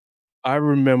I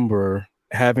remember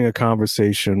having a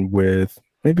conversation with,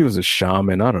 maybe it was a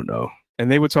shaman, I don't know.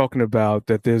 And they were talking about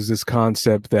that there's this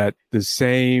concept that the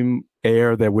same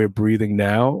air that we're breathing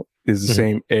now is the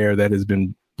same air that has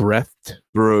been breathed.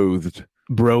 Breathed.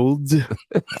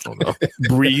 I don't know.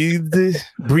 breathed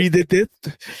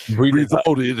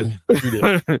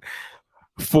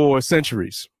for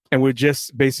centuries. And we're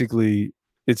just basically,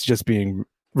 it's just being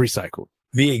recycled.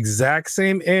 The exact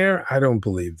same air? I don't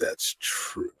believe that's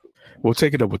true. We'll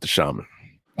take it up with the shaman.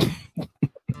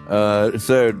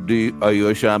 Sir, are you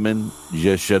a shaman?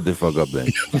 Just shut the fuck up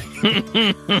then.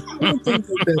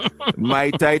 My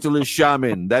title is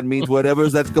shaman. That means whatever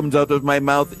that comes out of my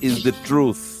mouth is the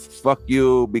truth. Fuck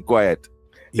you, be quiet.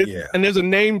 Yeah. And there's a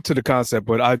name to the concept,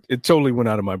 but it totally went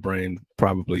out of my brain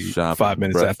probably Shaman 5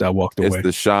 minutes breath. after I walked away. It's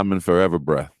the shaman forever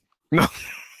breath. No.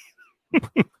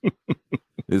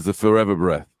 It's the forever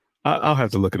breath. I'll have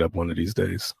to look it up one of these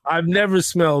days. I've never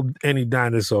smelled any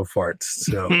dinosaur farts.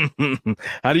 So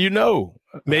how do you know?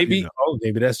 Maybe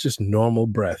that's just normal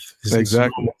breath. It's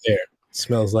exactly. Normal air. It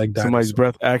smells like dinosaur. Somebody's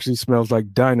breath actually smells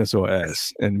like dinosaur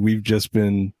ass, and we've just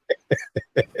been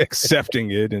accepting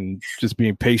it and just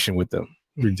being patient with them.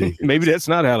 Ridiculous. Maybe that's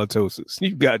not halitosis.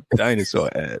 You got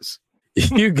dinosaur ass.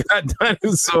 You got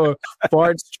dinosaur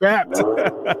farts trapped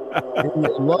in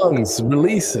your lungs,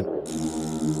 releasing.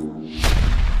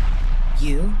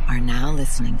 You are now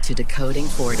listening to Decoding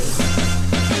 40.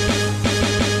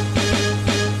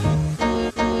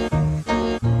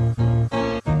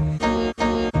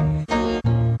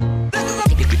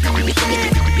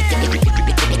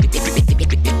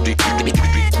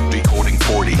 Decoding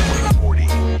 40.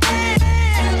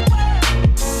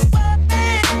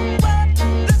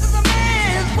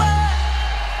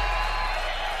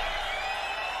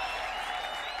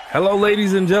 Hello,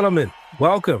 ladies and gentlemen.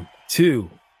 Welcome to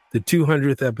the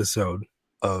 200th episode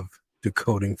of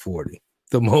Decoding 40.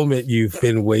 The moment you've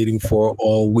been waiting for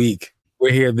all week.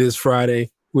 We're here this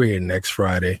Friday. We're here next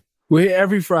Friday. We're here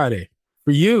every Friday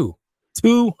for you.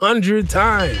 200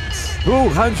 times.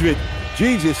 200.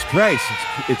 Jesus Christ.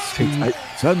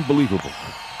 It's unbelievable.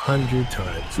 100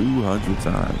 times. 200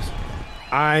 times.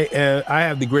 I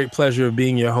have the great pleasure of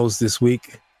being your host this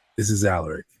week. This is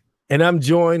Alaric. And I'm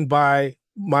joined by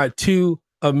my two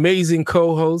amazing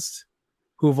co-hosts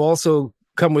who have also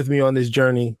come with me on this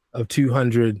journey of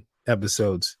 200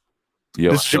 episodes. Yo,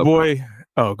 this is your boy.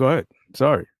 Oh, go ahead.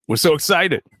 Sorry. We're so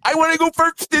excited. I want to go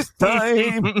first this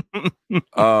time.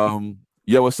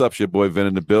 Yo, what's up? Your boy Vin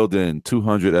in the building.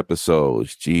 200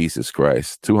 episodes. Jesus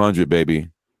Christ. 200, baby.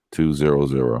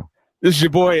 200. This is your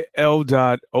boy L.O.V.E.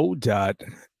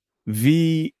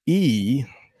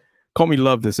 Call me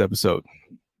love this episode.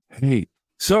 Hey.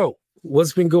 So,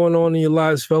 what's been going on in your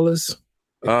lives, fellas?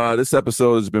 This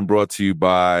episode has been brought to you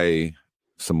by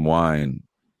some wine.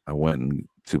 I went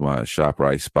to my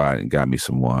ShopRite spot and got me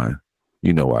some wine.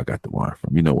 You know where I got the wine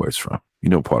from. You know where it's from. You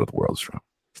know what part of the world it's from.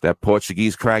 It's that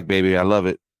Portuguese crack, baby. I love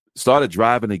it. Started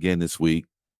driving again this week.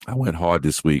 I went hard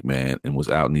this week, man, and was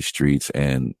out in these streets,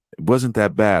 and it wasn't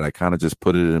that bad. I kind of just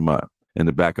put it in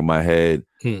the back of my head.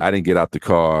 I didn't get out the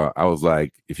car. I was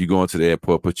like, if you go into the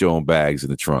airport, put your own bags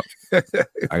in the trunk.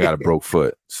 I got a broke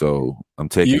foot, so I'm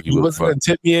taking you wasn't going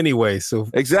to tip me anyway. So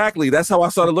exactly, that's how I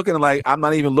started looking. Like, I'm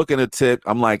not even looking at tip.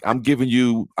 I'm like, I'm giving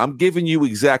you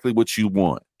exactly what you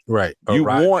want. Right. You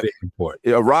want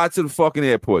a ride to the fucking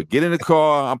airport. Get in the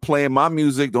car. I'm playing my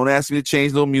music. Don't ask me to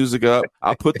change no music up.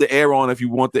 I'll put the air on if you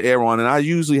want the air on. And I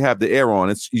usually have the air on.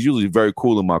 It's usually very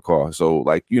cool in my car. So,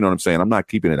 like, you know what I'm saying? I'm not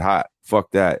keeping it hot.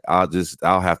 Fuck that.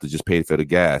 I'll have to just pay for the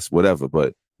gas, whatever.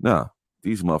 But no,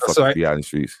 these motherfuckers be out in the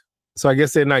streets. So I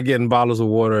guess they're not getting bottles of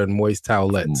water and moist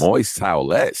towelettes. Moist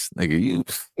towelettes, nigga. You,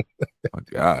 my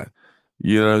God.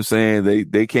 You know what I'm saying?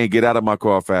 They can't get out of my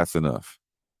car fast enough.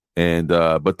 And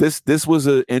but this was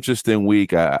an interesting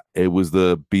week. It was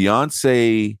the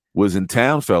Beyonce was in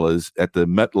town, fellas, at the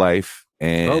MetLife,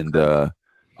 and a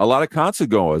lot of concert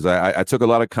goers. I took a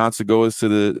lot of concert goers to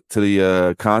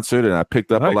the concert, and I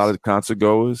picked up a lot of concert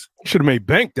goers. Should have made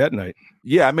bank that night.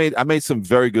 Yeah, I made some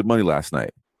very good money last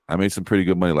night. I made some pretty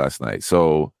good money last night.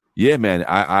 So yeah, man,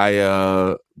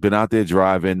 I been out there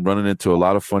driving, running into a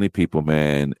lot of funny people,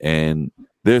 man. And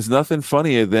there's nothing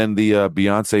funnier than the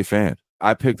Beyonce fan.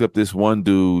 I picked up this one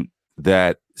dude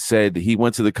that said he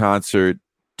went to the concert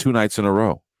 2 nights in a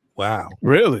row. Wow.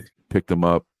 Really? Picked him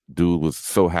up. Dude was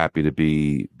so happy to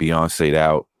be Beyonce'd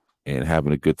out and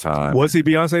having a good time. Was he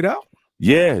Beyonce'd out?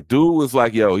 Yeah. Dude was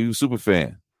like, yo, he was a super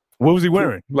fan. What was he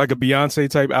wearing? Like a Beyonce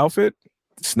type outfit?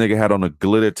 This nigga had on a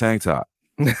glitter tank top.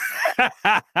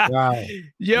 Wow.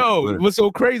 Yo, what's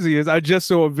so crazy is I just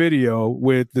saw a video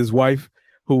with his wife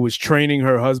who was training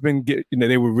her husband.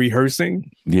 They were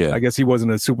rehearsing. Yeah. I guess he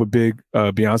wasn't a super big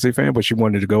Beyonce fan, but she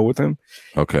wanted to go with him.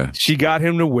 Okay. She got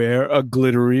him to wear a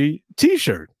glittery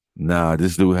T-shirt. Nah,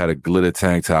 this dude had a glitter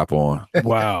tank top on.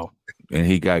 Wow. And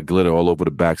he got glitter all over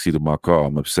the backseat of my car.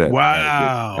 I'm upset.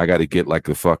 Wow. I got to get like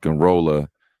a fucking roller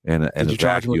and a Did you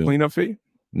charge him a cleanup fee?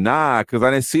 Nah, because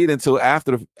I didn't see it until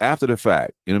after the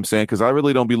fact. You know what I'm saying? Because I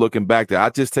really don't be looking back there. I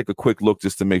just take a quick look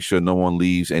just to make sure no one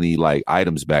leaves any like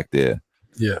items back there.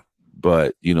 Yeah.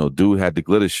 But, dude had the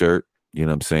glitter shirt, you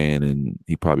know what I'm saying? And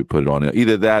he probably put it on there.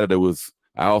 Either that or there was,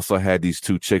 I also had these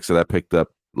two chicks that I picked up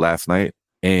last night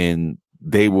and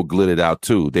they were glittered out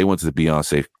too. They went to the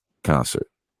Beyonce concert.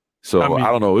 So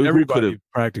I don't know. Everybody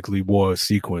practically wore a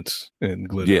sequence and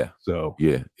glitter. Yeah. So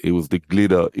yeah, it was the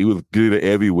glitter. It was glitter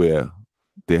everywhere.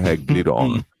 They had glitter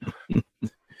on them.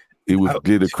 It was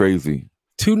glitter crazy.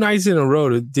 2 nights in a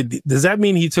row. Does that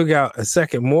mean he took out a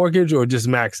second mortgage or just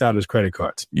maxed out his credit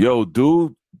cards? Yo,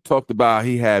 dude talked about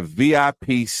he had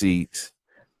VIP seats.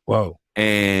 Whoa.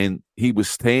 And he was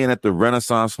staying at the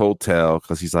Renaissance Hotel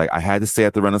because he's like, I had to stay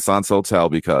at the Renaissance Hotel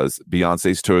because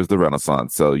Beyonce's tour is the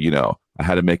Renaissance. So, I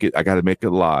had to make it. I got to make it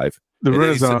live. The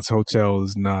Renaissance Hotel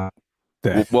is not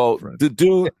that. Well, the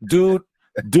dude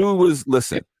was,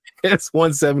 listen. It's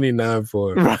 179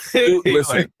 for it. Dude,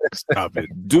 listen, like, stop it.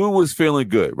 Dude was feeling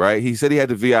good, right? He said he had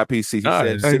the VIP seat. He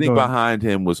said sitting behind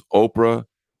him was Oprah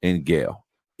and Gail.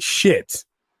 Shit.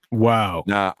 Wow.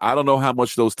 Now, I don't know how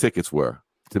much those tickets were.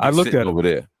 I looked at over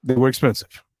there. They were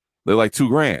expensive. They're like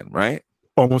 $2,000, right?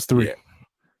 Almost 3.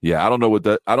 Yeah. I don't know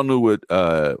what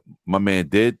my man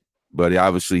did, but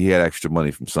obviously he had extra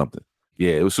money from something.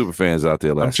 Yeah, it was super fans out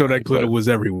there last I'm sure night, that glitter was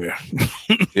everywhere.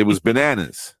 It was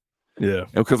bananas. Yeah.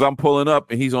 Because I'm pulling up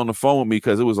and he's on the phone with me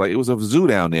because it was a zoo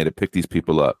down there to pick these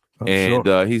people up.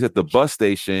 He's at the bus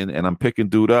station and I'm picking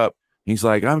dude up. He's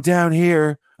like, I'm down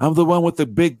here. I'm the one with the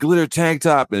big glitter tank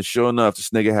top. And sure enough,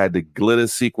 this nigga had the glitter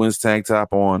sequins tank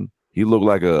top on. He looked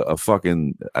like a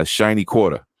shiny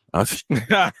quarter. If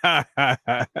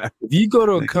you go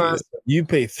to a concert, you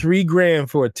pay $3,000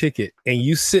 for a ticket and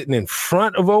you sitting in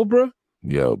front of Oprah,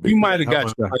 yo, you might have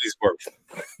got your money's worth.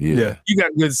 Yeah. You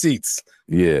got good seats.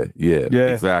 Yeah,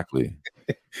 exactly.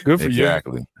 Good for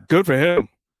exactly. you. Good for him.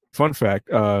 Fun fact,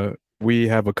 we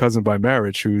have a cousin by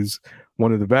marriage who's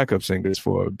one of the backup singers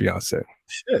for Beyonce.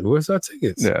 Shit, where's our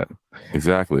tickets? Yeah.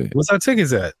 Exactly. Where's our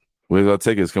tickets at? Where's our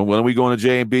tickets? When are we going to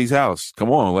J&B's house?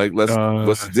 Come on, like let's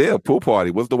the deal. Pool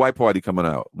party. What's the white party coming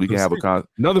out? We can have a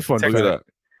another fun fact. Look it up.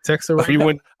 Text her right we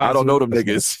went, I don't know them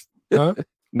niggas. Huh?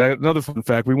 Another fun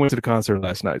fact, we went to the concert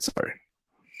last night. Sorry.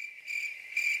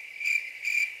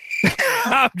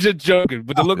 I'm just joking,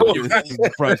 but the look on your face is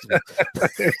priceless.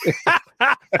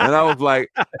 And I was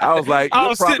like, I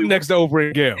was sitting next to Oprah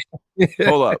and Gail.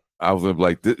 Hold up. I was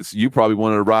like, you probably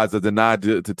one of the rides I denied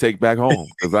to take back home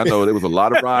because I know there was a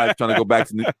lot of rides trying to go back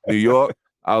to New York.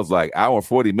 I was like, hour and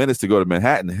 40 minutes to go to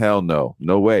Manhattan. Hell no.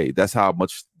 No way. That's how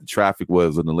much the traffic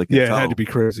was in the Lincoln Tunnel. Yeah, it had to be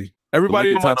crazy. Everybody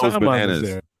in my timeline was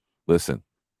there. Listen,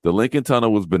 the Lincoln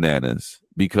Tunnel was bananas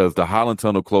because the Holland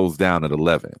Tunnel closed down at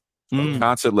 11. The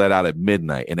concert let out at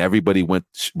midnight and everybody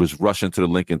was rushing to the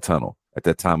Lincoln Tunnel at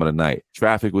that time of the night.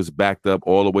 Traffic was backed up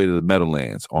all the way to the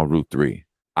Meadowlands on Route 3.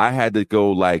 I had to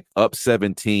go like up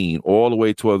 17 all the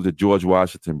way towards the George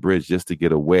Washington Bridge just to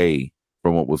get away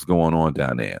from what was going on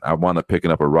down there. I wound up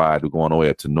picking up a ride going all the way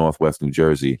up to Northwest New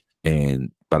Jersey. And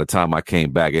by the time I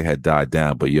came back, it had died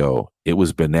down. But yo, it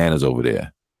was bananas over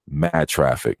there. Mad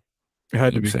traffic. It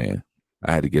had to be. Saying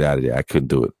I had to get out of there. I couldn't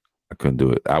do it.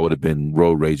 I would have been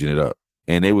road raging it up.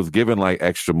 And they was giving like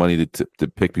extra money to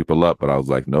pick people up. But I was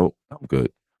like, nope, I'm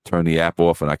good. Turned the app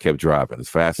off and I kept driving as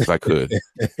fast as I could.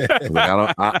 I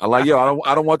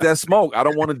don't want that smoke. I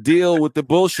don't want to deal with the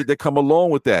bullshit that come along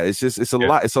with that. It's a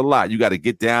lot. It's a lot. You got to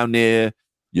get down there.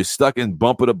 You're stuck in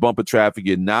bumper to bumper traffic.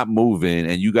 You're not moving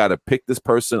and you got to pick this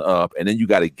person up and then you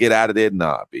got to get out of there.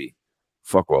 Nah, B.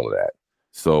 Fuck all of that.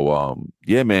 So,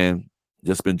 yeah, man,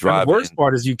 just been driving. And the worst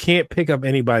part is you can't pick up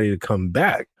anybody to come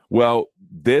back. Well,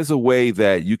 there's a way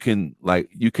that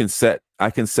I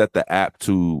can set the app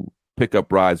to pick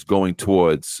up rides going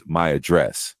towards my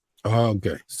address. Oh,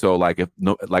 okay. So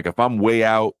if I'm way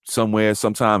out somewhere,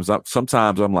 sometimes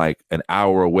I'm like an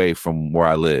hour away from where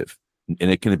I live,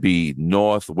 and it can be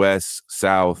north, west,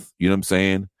 south. You know what I'm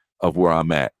saying? Of where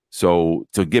I'm at. So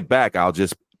to get back, I'll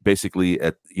just basically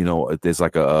there's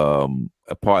like a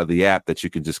part of the app that you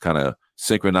can just kind of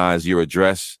synchronize your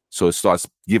address, so it starts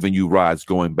giving you rides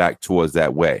going back towards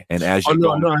that way. And as you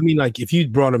no, I mean like if you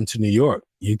brought them to New York,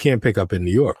 you can't pick up in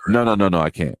New York. Right? No,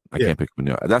 I can't. I can't pick up in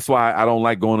New York. That's why I don't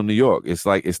like going to New York. It's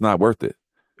like it's not worth it.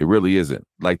 It really isn't.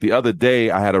 Like the other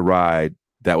day, I had a ride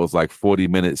that was like 40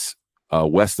 minutes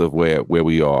west of where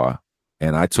we are.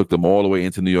 And I took them all the way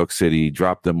into New York City,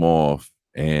 dropped them off,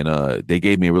 and they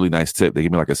gave me a really nice tip. They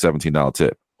gave me like a $17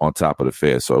 tip on top of the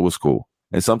fare. So it was cool.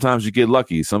 And sometimes you get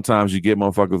lucky. Sometimes you get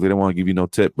motherfuckers, they don't want to give you no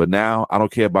tip. But now I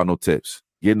don't care about no tips.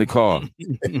 Get in the car.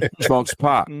 Trunks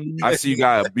pop. I see you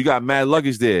got mad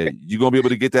luggage there. You gonna be able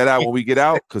to get that out when we get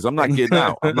out? Because I'm not getting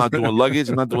out. I'm not doing luggage.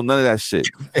 I'm not doing none of that shit.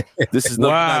 This is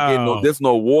not getting there's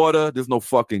no water. There's no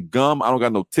fucking gum. I don't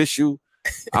got no tissue.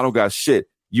 I don't got shit.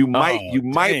 You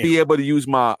might be able to use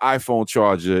my iPhone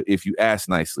charger if you ask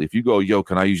nicely. If you go, yo,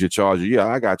 can I use your charger? Yeah,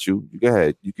 I got you. Go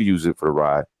ahead. You can use it for the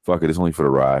ride. Fuck it. It's only for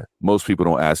the ride. Most people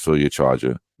don't ask for your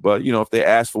charger. But, if they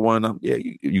ask for one,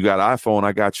 you got an iPhone,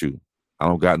 I got you. I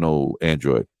don't got no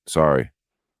Android. Sorry.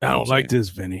 I don't like this,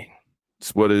 Vinny.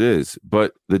 It's what it is.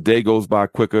 But the day goes by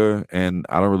quicker, and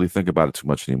I don't really think about it too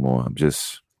much anymore.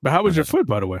 But how was your foot,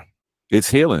 by the way?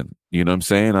 It's healing. You know what I'm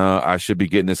saying? I should be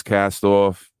getting this cast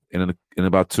off in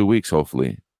about 2 weeks,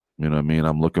 hopefully. You know what I mean?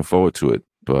 I'm looking forward to it.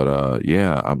 But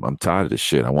I'm tired of this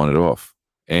shit. I want it off.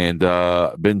 And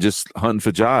been just hunting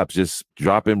for jobs, just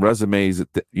dropping resumes.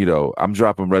 I'm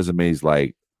dropping resumes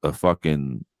like a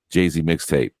fucking Jay-Z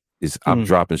mixtape. I'm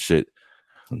dropping shit.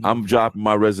 I'm dropping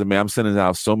my resume. I'm sending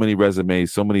out so many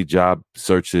resumes, so many job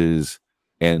searches,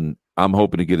 and I'm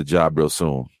hoping to get a job real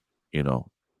soon, and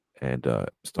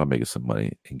start making some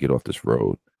money and get off this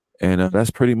road. And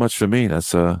that's pretty much for me.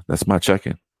 That's my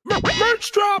check-in.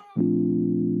 Merch drop.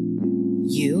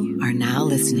 You are now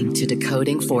listening to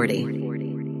Decoding 40.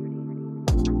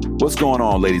 What's going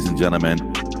on, ladies and gentlemen?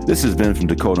 This has been from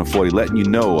Decoding 40, letting you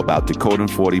know about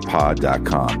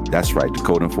Decoding40pod.com. That's right,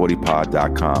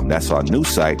 Decoding40pod.com. That's our new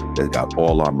site that got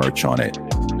all our merch on it.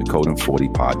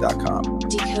 Decoding40pod.com.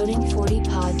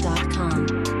 Decoding40pod.com.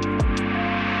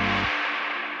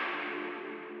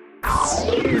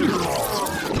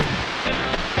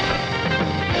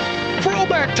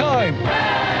 Throwback time.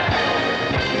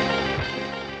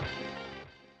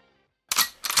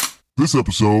 This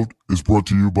episode is brought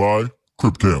to you by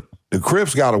Crip Camp. The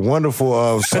Crips got a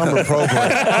wonderful summer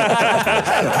program.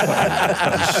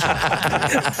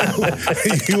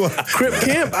 Crip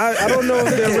camp? I don't know if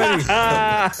they're ready.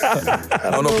 I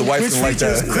don't know if the wife's gonna like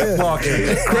that. Crip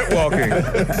walking. Crip walking.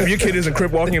 If your kid isn't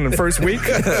crip walking in the first week,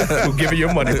 we'll give you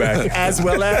your money back. As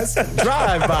well as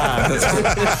drive-bys.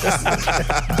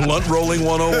 Blunt rolling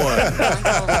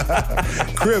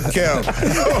 101. Crip camp.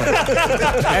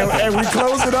 and we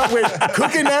close it up with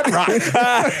cooking that rock.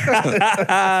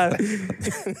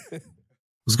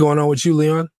 What's going on with you,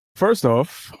 Leon? First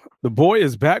off, the boy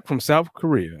is back from South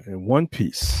Korea in one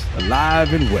piece,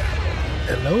 alive and well.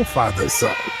 Hello, father,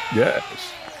 son. Yes.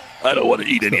 I don't want to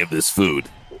eat any of this food.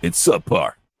 It's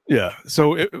subpar. Yeah.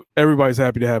 So everybody's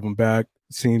happy to have him back.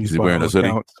 Seems Is he wearing his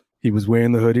hoodie? He was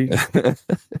wearing the hoodie.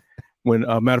 When,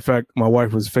 matter of fact, my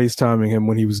wife was FaceTiming him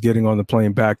when he was getting on the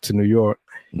plane back to New York.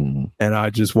 Mm-hmm. And I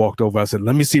just walked over. I said,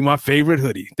 let me see my favorite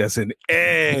hoodie. That's in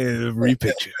every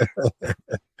picture.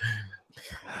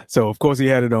 So, of course, he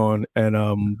had it on.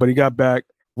 And but he got back.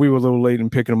 We were a little late in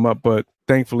picking him up, but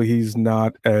thankfully he's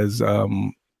not as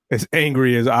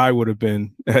angry as I would have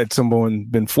been had someone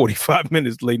been 45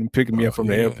 minutes late in picking me up from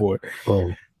the airport.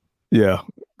 Oh, yeah,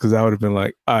 because I would have been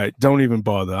like, all right, don't even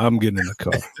bother. I'm getting in the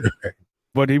car.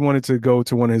 But he wanted to go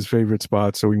to one of his favorite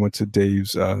spots, so we went to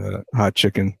Dave's Hot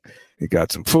Chicken. He got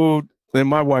some food. Then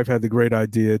my wife had the great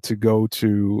idea to go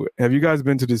to, have you guys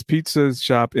been to this pizza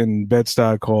shop in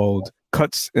Bed-Stuy called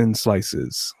Cuts and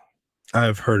Slices?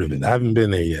 I've heard of it. I haven't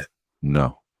been there yet.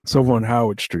 No. It's over on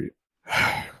Howard Street.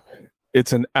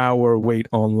 It's an hour wait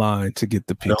online to get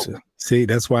the pizza. Nope. See,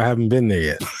 that's why I haven't been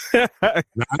there yet.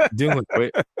 Not doing it.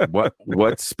 Wait,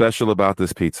 what's special about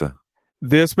this pizza?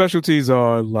 Their specialties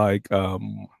are like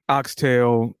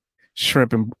oxtail,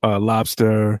 shrimp and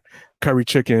lobster, curry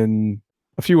chicken,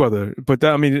 a few other. But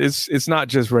it's not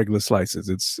just regular slices.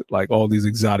 It's like all these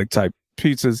exotic type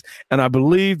pizzas. And I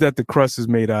believe that the crust is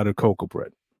made out of cocoa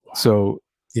bread. Wow. So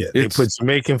yeah, they put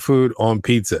Jamaican food on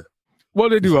pizza. Well,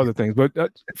 they do other things, but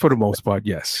for the most part,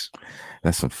 yes.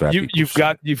 That's some fat. You've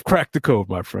cracked the code,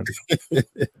 my friend.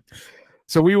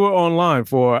 So we were online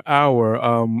for an hour,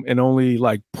 and only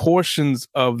like portions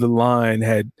of the line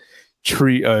had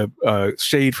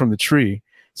shade from the tree.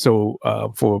 So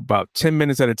for about 10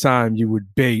 minutes at a time, you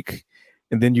would bake,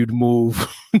 and then you'd move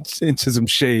into some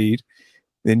shade,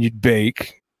 then you'd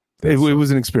bake. It was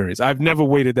an experience. I've never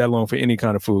waited that long for any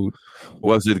kind of food.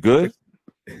 Was it good?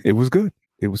 It was good.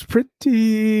 It was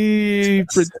pretty.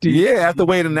 Yeah, after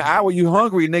waiting an hour, you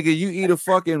hungry, nigga. You eat a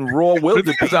fucking raw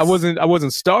wildebeest. I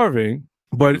wasn't starving.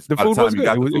 But the food was good.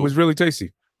 It was really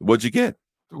tasty. What'd you get?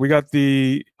 We got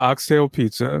the oxtail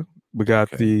pizza. We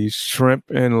got the shrimp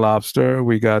and lobster.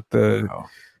 We got the. Wow.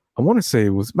 I want to say it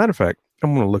was. Matter of fact,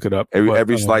 I'm gonna look it up.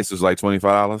 Every slice was like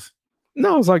 $25.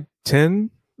 No, it was like $10,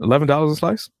 $11 a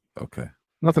slice. Okay.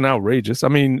 Nothing outrageous. I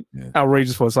mean,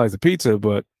 outrageous for a slice of pizza,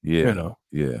 but you get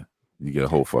a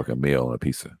whole fucking meal on a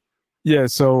pizza. Yeah.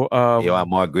 So you want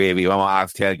more gravy? You want more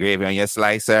oxtail gravy on your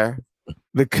slice, sir?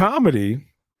 The comedy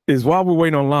is while we're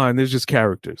waiting online, there's just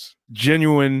characters,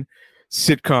 genuine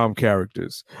sitcom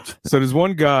characters. So there's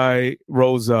one guy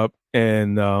rolls up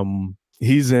and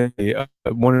he's in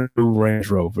one of the Range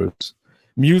Rovers.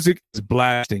 Music is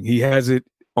blasting. He has it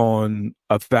on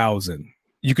 1,000.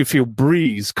 You could feel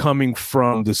breeze coming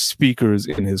from the speakers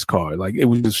in his car. Like it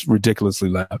was just ridiculously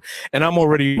loud. And I'm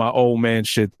already my old man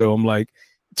shit though. I'm like,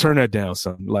 turn that down,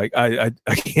 son. Like I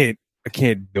can't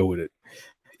deal with it.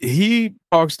 He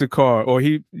parks the car, or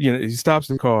he stops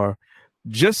the car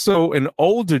just so an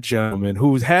older gentleman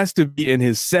who has to be in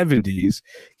his 70s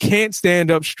can't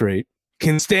stand up straight,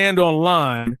 can stand on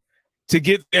line to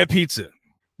get their pizza.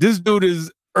 This dude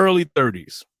is early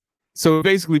 30s. So he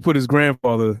basically put his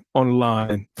grandfather on the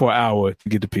line for an hour to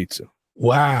get the pizza.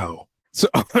 Wow. So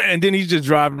and then he's just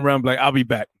driving around like, I'll be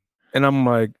back. And I'm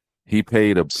like, he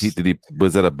paid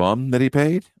was that a bum that he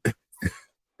paid?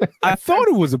 I thought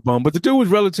it was a bum, but the dude was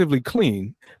relatively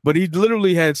clean. But he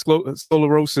literally had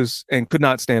scoliosis and could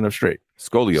not stand up straight.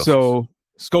 Scoliosis. So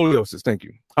scoliosis. Thank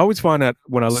you. I always find that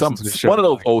when I listen to the show. One of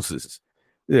those oses.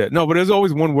 Yeah. No, but there's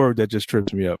always one word that just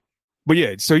trips me up. But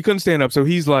yeah, so he couldn't stand up. So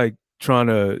he's like trying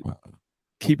to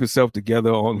keep himself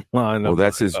together online. Well,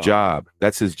 that's his job.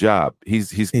 That's his job. If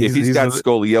he's got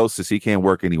scoliosis, he can't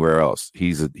work anywhere else.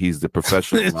 He's the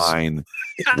professional line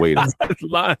waiter.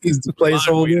 He's the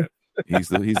placeholder. He's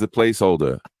the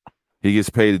placeholder. He gets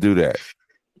paid to do that.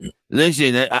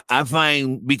 Listen, I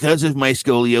find because of my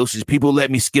scoliosis, people let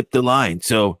me skip the line.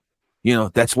 So,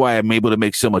 that's why I'm able to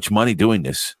make so much money doing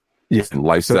this. Yeah,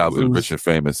 lifestyle of rich and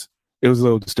famous. It was a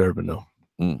little disturbing though.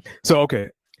 So okay,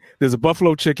 there's a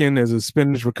buffalo chicken, there's a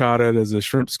spinach ricotta, there's a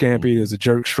shrimp scampi, there's a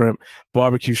jerk shrimp,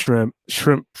 barbecue shrimp,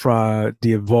 shrimp fried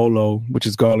diavolo, which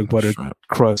is garlic butter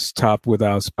crust topped with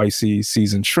our spicy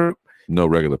seasoned shrimp. No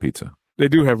regular pizza. They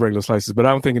do have regular slices, but I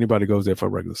don't think anybody goes there for a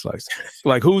regular slice.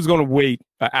 Like, who's going to wait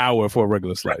an hour for a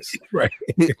regular slice? Right.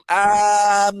 You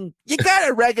got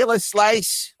a regular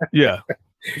slice? Yeah.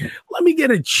 Let me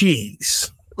get a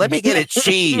cheese. Let me get a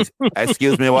cheese.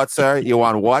 Excuse me, what, sir? You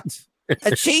want what?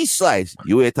 A cheese slice.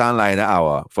 You wait online an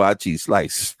hour for a cheese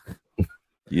slice.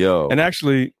 Yo. And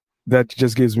actually, that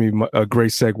just gives me a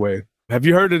great segue. Have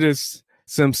you heard of this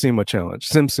Simsima challenge?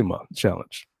 Simsima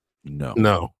challenge?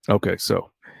 No. Okay,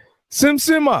 so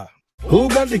Simsima. Who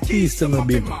got the keys to my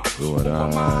baby? How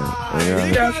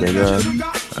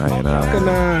can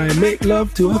I make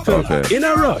love to a fella in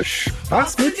a rush?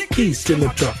 Pass me the keys to the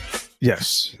truck.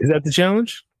 Yes. Is that the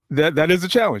challenge? That is a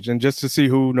challenge, and just to see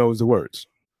who knows the words.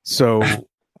 So,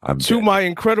 to my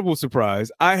incredible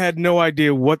surprise, I had no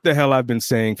idea what the hell I've been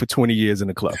saying for 20 years in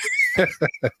the club.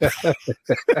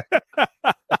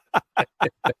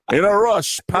 In a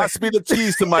rush, pass me the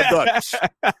keys to my Dutch.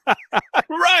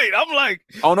 Right, I'm like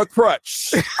on a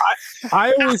crutch.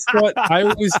 I always thought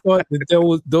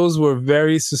that those were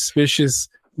very suspicious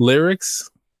lyrics.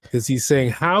 Because he's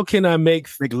saying, how can I make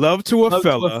love to a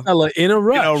fella in a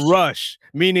rush? In a rush.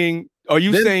 Meaning, are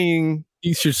you saying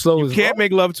you should slow you can't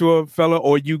make love to a fella,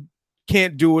 or you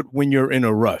can't do it when you're in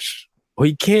a rush? Or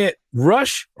he can't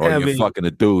rush. Or you're fucking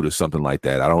a dude or something like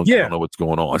that. I don't know what's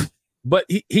going on. But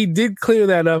he did clear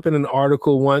that up in an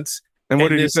article once. And what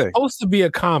did he say? It's supposed to be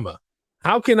a comma.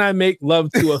 How can I make love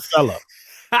to a fella?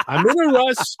 I'm in a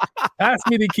rush. Pass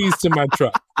me the keys to my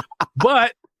truck.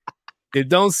 But it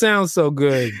don't sound so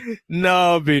good.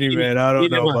 No, Beanie Man, I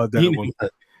don't know about that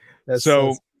one.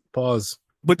 So pause.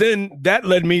 But then that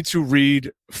led me to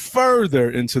read further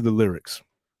into the lyrics.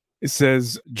 It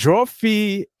says, draw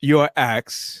fee your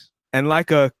axe, and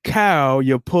like a cow,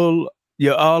 you pull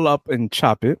you all up and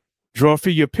chop it. Draw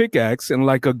fee your pickaxe, and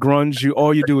like a grunge,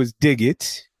 all you do is dig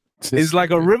it. It's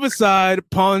like a riverside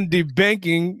pond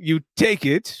debanking, you take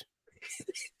it.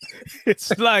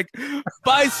 It's like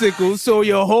bicycle, so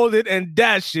you hold it and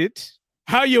dash it.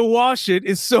 How you wash it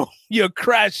is so you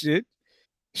crash it.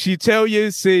 She tell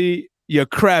you, say you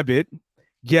crab it.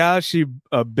 Yeah, she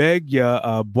beg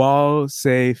ya ball,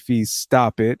 say fee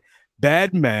stop it.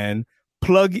 Bad man,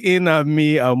 plug in on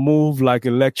me a move like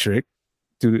electric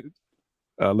to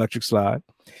electric slide.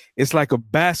 It's like a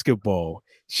basketball.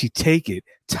 She take it,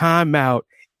 time out,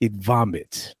 it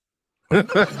vomit.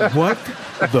 What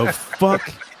the fuck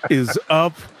is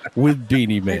up with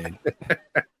Beanie Man?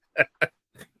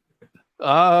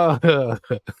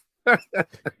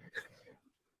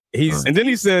 And then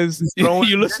he says,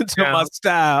 you listen to my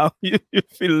style.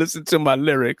 If you listen to my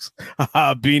lyrics,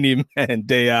 Beanie Man,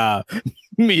 they are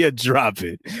me a drop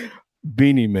it.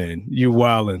 Beanie Man, you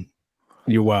wildin'.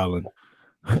 You wildin'.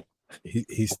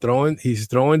 He's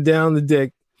throwing down the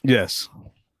dick. Yes.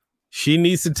 She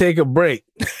needs to take a break.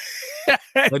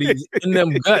 But he's in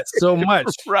them guts so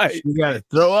much. Right. You gotta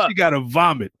throw up. You gotta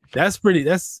vomit. That's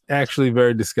actually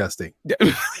very disgusting.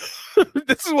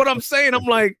 This is what I'm saying. I'm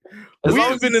like,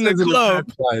 we've been in the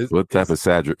club. What type of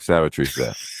savagery is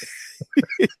that?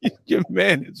 Your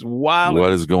man is wild.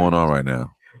 What is going on right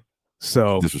now?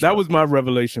 So that was my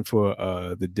revelation for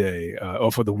the day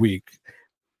or for the week.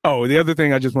 Oh, the other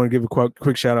thing I just want to give a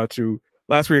quick shout out to.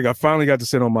 Last week, I finally got to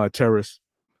sit on my terrace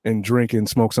and drink and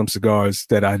smoke some cigars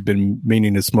that I'd been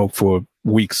meaning to smoke for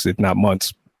weeks, if not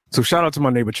months. So shout out to my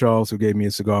neighbor Charles, who gave me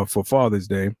a cigar for Father's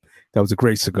Day. That was a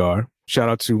great cigar. Shout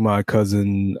out to my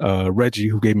cousin Reggie,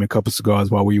 who gave me a couple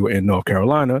cigars while we were in North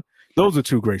Carolina. Those are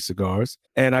two great cigars.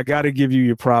 And I got to give you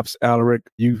your props, Alaric.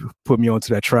 You put me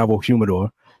onto that travel humidor,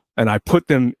 and I put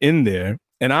them in there,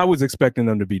 and I was expecting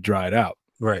them to be dried out.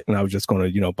 Right. And I was just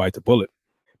going to, bite the bullet.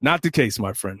 Not the case,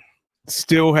 my friend.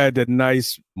 Still had that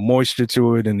nice moisture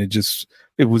to it, and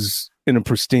it was in a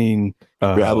pristine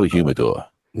travel humidor.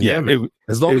 Yeah.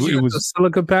 As long as you use the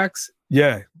silica packs.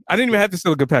 Yeah. I didn't even have the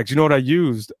silica packs. You know what I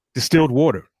used? Distilled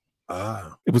water.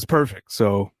 It was perfect.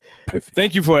 So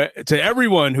thank you to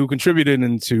everyone who contributed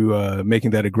into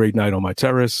making that a great night on my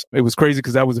terrace. It was crazy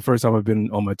because that was the first time I've been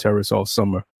on my terrace all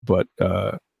summer, but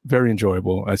very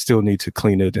enjoyable. I still need to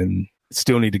clean it and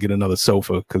still need to get another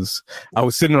sofa because I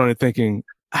was sitting on it thinking,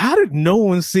 how did no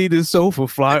one see this sofa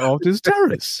fly off this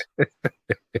terrace?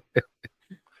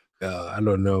 I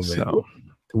don't know, man. So,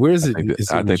 where is it?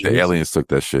 I think the aliens took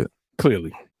that shit.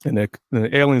 Clearly. And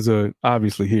the aliens are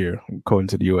obviously here, according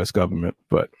to the U.S. government.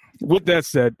 But with that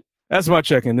said, that's my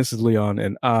check-in. This is Leon,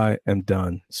 and I am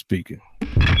done speaking.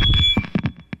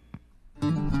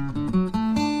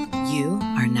 You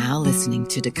are now listening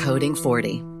to Decoding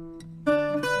 40.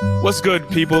 What's good,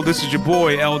 people? This is your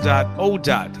boy, L.O.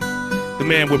 The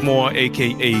man with more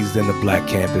AKAs than the Black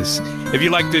Campus. If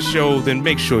you like this show, then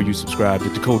make sure you subscribe to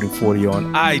Decoding 40 on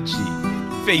IG,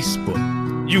 Facebook,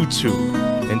 YouTube,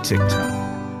 and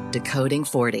TikTok. Decoding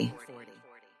 40.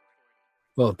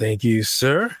 Well, thank you,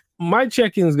 sir. My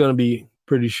check-in is going to be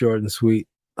pretty short and sweet.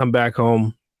 I'm back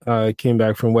home. I came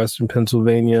back from Western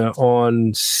Pennsylvania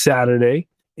on Saturday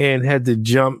and had to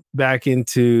jump back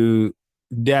into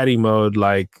daddy mode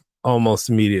like almost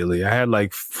immediately. I had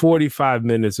like 45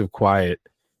 minutes of quiet,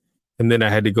 and then I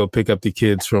had to go pick up the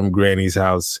kids from Granny's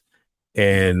house.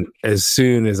 And as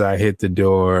soon as I hit the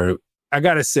door, I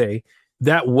got to say,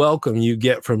 that welcome you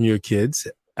get from your kids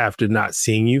after not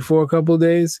seeing you for a couple of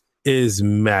days is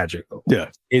magical. Yeah.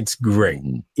 It's great,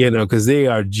 because they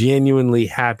are genuinely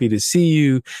happy to see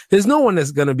you. There's no one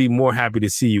that's going to be more happy to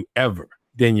see you ever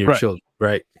than your children,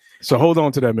 right? So hold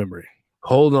on to that memory.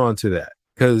 Hold on to that.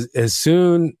 Because as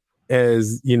soon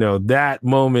as, that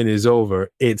moment is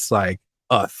over, it's like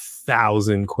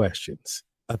 1,000 questions,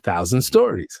 1,000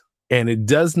 stories. And it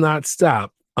does not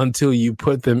stop until you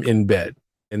put them in bed.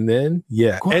 And then,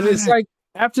 and it's like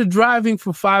after driving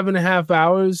for 5.5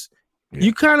 hours,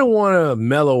 you kind of want to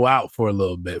mellow out for a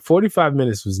little bit. 45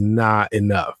 minutes was not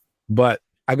enough, but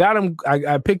I got them.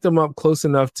 I picked them up close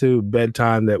enough to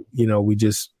bedtime that, we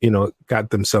just, got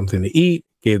them something to eat,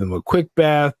 gave them a quick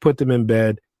bath, put them in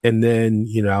bed. And then,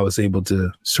 I was able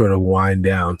to sort of wind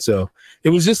down. So it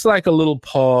was just like a little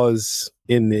pause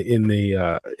in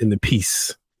the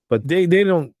piece, but they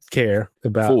don't care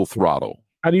about full throttle.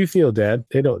 How do you feel, Dad?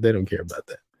 They don't care about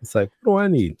that. It's like, what do I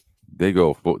need? They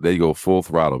go full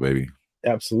throttle, baby.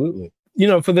 Absolutely.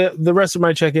 For the rest of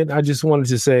my check-in, I just wanted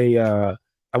to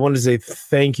say,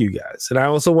 thank you guys. And I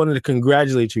also wanted to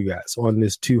congratulate you guys on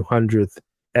this 200th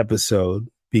episode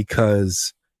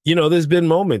because, there's been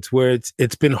moments where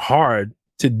it's been hard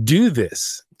to do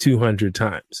this 200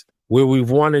 times, where we've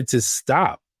wanted to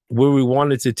stop, where we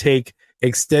wanted to take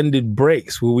extended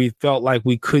breaks, where we felt like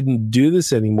we couldn't do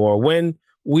this anymore, when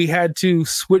we had to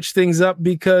switch things up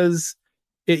because,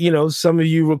 some of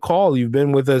you recall, you've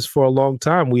been with us for a long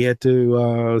time. We had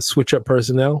to switch up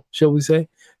personnel, shall we say.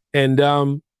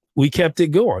 And we kept it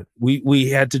going. We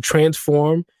had to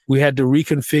transform, we had to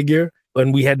reconfigure,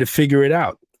 and we had to figure it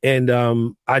out. And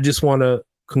I just want to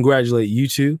congratulate you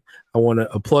two. I want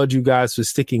to applaud you guys for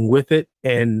sticking with it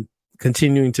and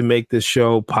continuing to make this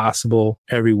show possible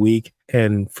every week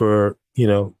and for,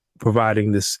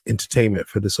 providing this entertainment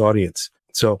for this audience.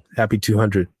 So happy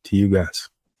 200 to you guys.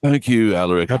 Thank you,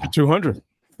 Alaric. Happy 200.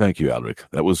 Thank you, Alaric.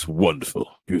 That was wonderful.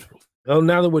 Beautiful. Well,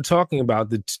 now that we're talking about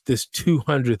this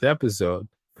 200th episode,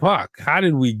 fuck, how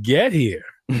did we get here?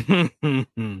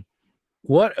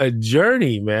 What a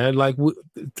journey, man. Like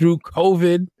through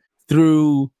COVID,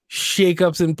 through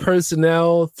shakeups in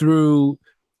personnel, through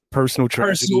personal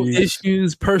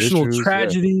issues, personal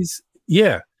tragedies.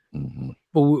 Yeah.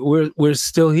 But we're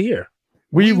still here.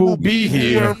 We will be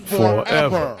here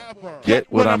forever. Get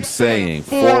what I'm saying?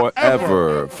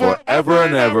 Forever. Forever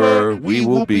and ever. We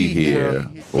will be here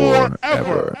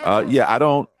forever. Yeah, I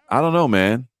don't know,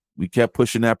 man. We kept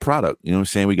pushing that product. You know what I'm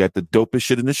saying? We got the dopest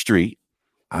shit in the street.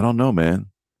 I don't know, man.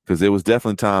 Because there was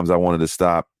definitely times I wanted to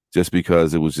stop just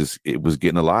because it was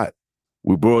getting a lot.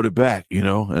 We brought it back, you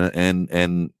know,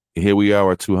 and here we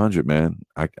are at 200, man.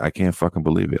 I can't fucking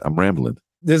believe it. I'm rambling.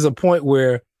 There's a point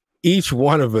where each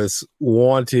one of us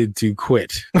wanted to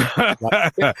quit.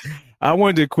 I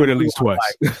wanted to quit at least twice.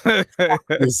 Like,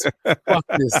 fuck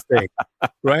this thing,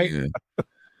 right? Yeah.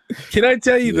 Can I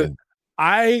tell you that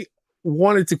I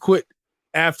wanted to quit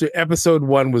after episode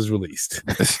 1 was released?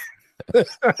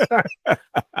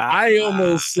 I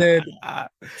almost said,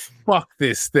 "Fuck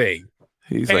this thing."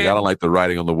 He's like, I don't like the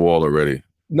writing on the wall already.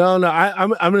 No,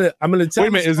 I'm gonna tell. Wait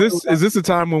a minute, is this the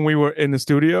time when we were in the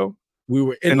studio? We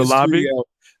were in the lobby. Studio.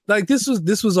 Like this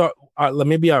was our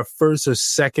maybe our first or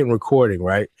second recording,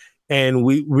 right? And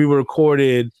we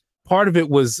recorded. Part of it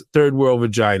was Third World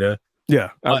Vagina.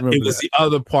 Yeah, I remember it was the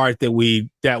other part that we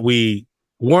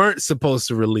weren't supposed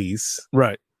to release.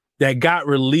 Right. That got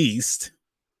released,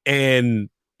 and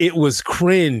it was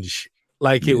cringe.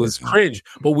 Like it was cringe.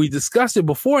 But we discussed it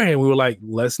beforehand. We were like,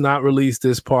 let's not release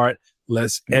this part.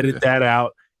 Let's edit that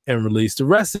out and release the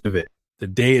rest of it. The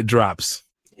day it drops.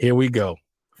 Here we go.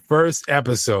 First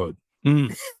episode.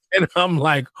 And I'm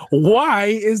like, why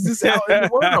is this out in the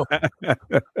world?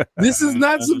 This is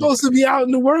not supposed to be out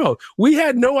in the world. We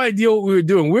had no idea what we were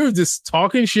doing. We were just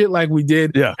talking shit like we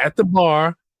did at the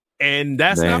bar. And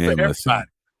that's not for everybody.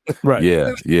 Right.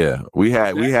 Yeah. We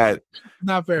had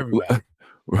not for everybody.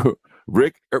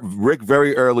 Rick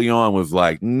very early on was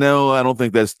like, no, I don't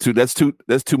think that's too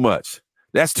much.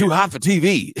 That's too hot for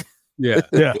TV. Yeah.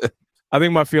 Yeah. I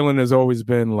think my feeling has always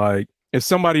been like, if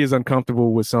somebody is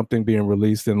uncomfortable with something being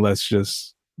released, then let's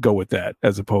just go with that,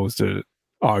 as opposed to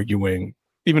arguing,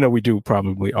 even though we do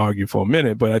probably argue for a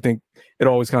minute. But I think it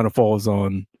always kind of falls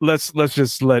on, let's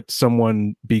just let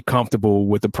someone be comfortable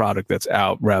with the product that's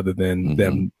out rather than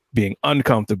them being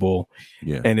uncomfortable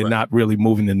and it not really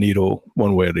moving the needle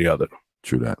one way or the other.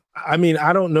 True that. I mean,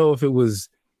 I don't know if it was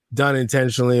done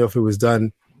intentionally or if it was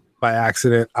done by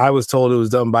accident. I was told it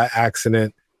was done by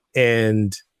accident.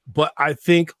 But I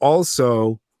think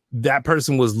also that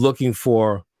person was looking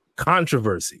for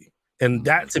controversy and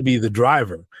that to be the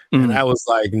driver. And I was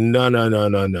like,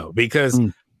 no, because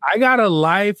I got a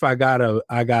life. I got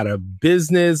a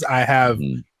business. I have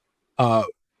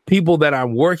people that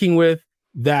I'm working with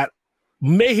that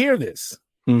may hear this.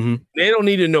 They don't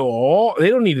need to know they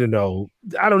don't need to know.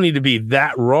 I don't need to be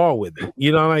that raw with it.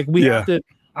 You know, like we have to,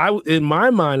 in my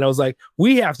mind, I was like,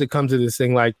 we have to come to this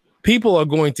thing like, people are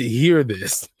going to hear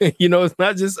this. You know, it's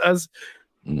not just us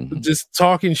just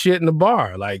talking shit in the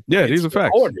bar. Like, these are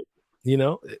facts. You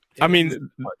know, I mean,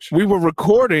 we were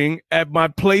recording at my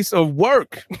place of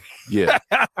work. Yeah.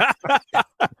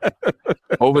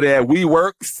 Over there at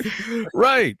WeWorks.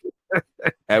 Right.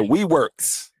 At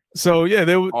WeWorks. So yeah,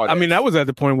 I mean, that was at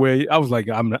the point where I was like,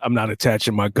 I'm not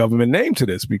attaching my government name to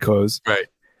this because right.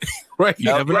 You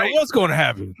never know what's going to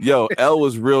happen. Yo, Elle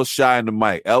was real shy in the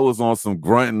mic. Elle was on some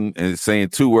grunting and saying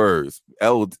 2 words.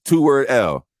 2-word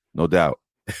L, no doubt.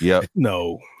 Yep.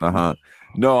 No.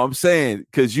 No, I'm saying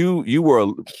because you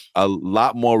were a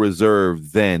lot more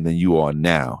reserved then than you are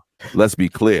now. Let's be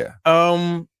clear.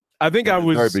 I think I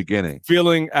was very beginning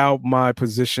feeling out my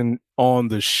position on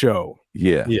the show.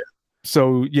 Yeah.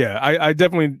 So yeah, I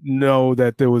definitely know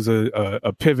that there was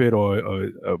a pivot or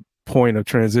a point of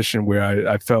transition where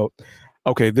I felt,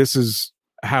 okay, this is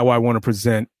how I want to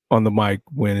present on the mic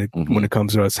when it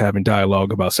comes to us having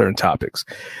dialogue about certain topics.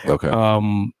 Okay.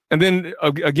 And then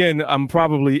again, I'm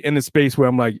probably in a space where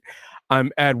I'm like,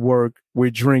 I'm at work, we're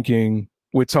drinking,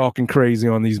 we're talking crazy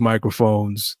on these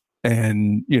microphones,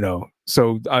 and you know,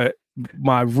 so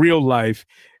my real life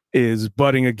is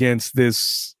butting against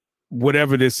this,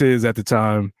 whatever this is at the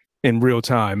time, in real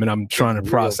time, and I'm trying to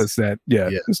process that. Yeah.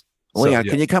 Leon,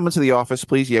 can you come into the office,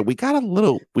 please? Yeah, we got a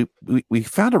little. We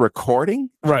found a recording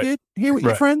here with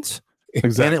your friends,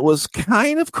 exactly, and it was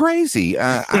kind of crazy.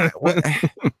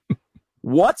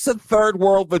 What's a third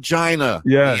world vagina,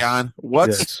 Leon?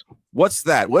 What's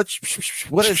that? What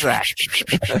is that?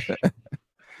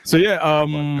 So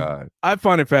yeah, I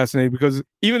find it fascinating because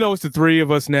even though it's the 3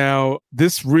 of us now,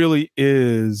 this really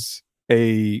is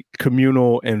a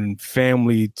communal and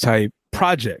family type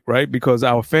project, right? Because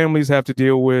our families have to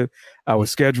deal with our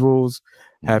schedules,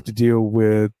 have to deal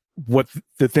with what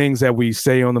the things that we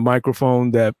say on the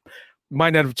microphone that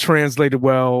might not have translated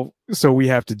well. So we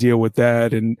have to deal with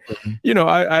that. And,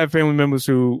 I have family members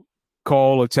who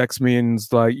call or text me and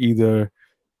it's like either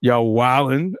y'all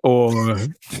wildin' or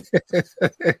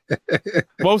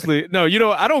mostly, no,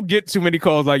 I don't get too many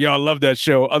calls like, y'all love that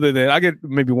show, other than I get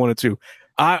maybe one or two.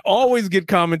 I always get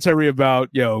commentary about,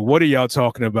 what are y'all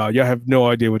talking about? Y'all have no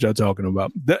idea what y'all talking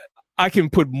about. I can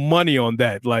put money on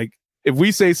that. Like, if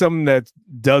we say something that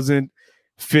doesn't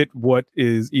fit what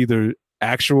is either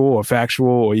actual or factual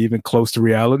or even close to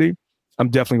reality, I'm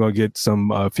definitely going to get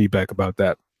some feedback about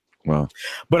that. Wow.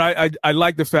 But I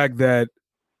like the fact that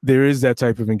there is that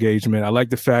type of engagement. I like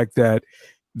the fact that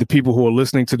the people who are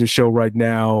listening to the show right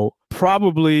now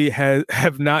probably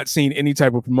have not seen any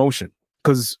type of promotion,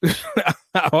 because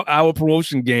our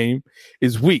promotion game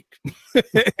is weak.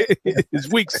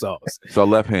 It's weak sauce. It's our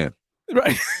left hand.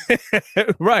 Right.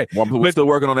 Right. We're still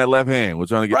working on that left hand. We're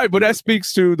trying to get right, but that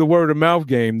speaks to the word of mouth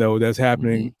game though that's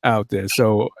happening out there.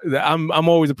 So I'm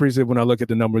always appreciative when I look at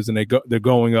the numbers and they're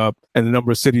going up, and the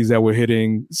number of cities that we're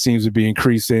hitting seems to be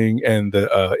increasing, and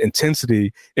the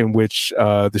intensity in which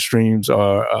the streams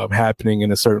are happening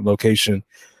in a certain location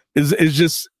is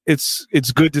just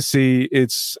it's good to see.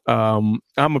 It's I'm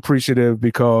appreciative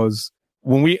because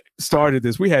when we started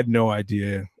this, we had no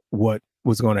idea what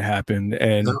was going to happen,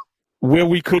 and where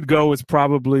we could go is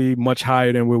probably much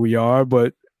higher than where we are,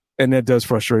 and that does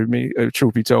frustrate me,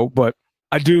 truth be told. But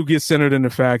I do get centered in the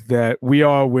fact that we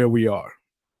are where we are,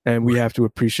 and we have to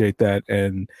appreciate that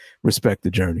and respect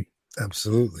the journey.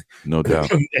 Absolutely. No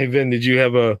doubt. Hey, Vin, did you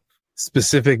have a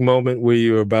specific moment where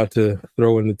you were about to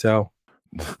throw in the towel?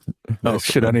 Oh,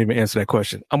 shit, I didn't even answer that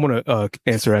question. I'm going to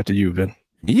answer after you, Vin.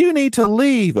 You need to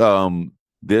leave.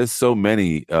 There's so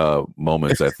many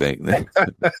moments, I think.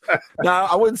 No,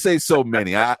 I wouldn't say so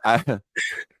many.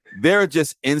 There are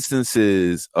just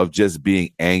instances of just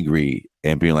being angry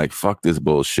and being like, fuck this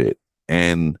bullshit.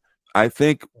 And I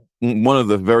think one of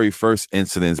the very first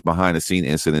incidents, behind the scene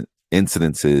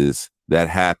incidences that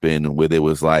happened where there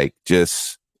was like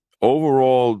just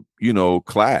overall,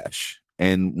 clash.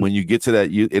 And when you get to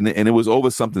that, and it was over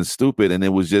something stupid. And it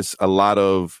was just a lot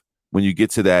of, when you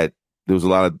get to that, there was a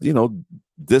lot of,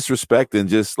 disrespect and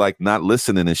just like not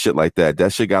listening and shit like that.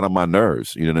 That shit got on my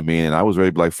nerves. You know what I mean? And I was ready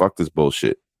to be like, fuck this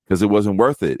bullshit, because it wasn't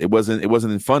worth it. It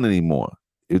wasn't fun anymore.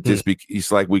 It just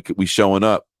it's like we showing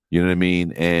up. You know what I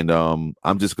mean? And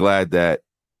I'm just glad that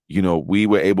we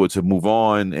were able to move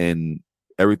on and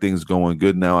everything's going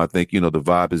good now. I think the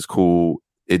vibe is cool.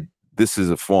 This is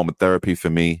a form of therapy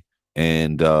for me,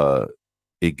 and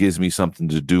it gives me something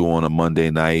to do on a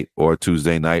Monday night or a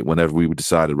Tuesday night whenever we would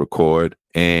decide to record.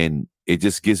 And it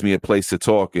just gives me a place to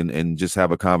talk and just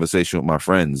have a conversation with my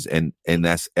friends. And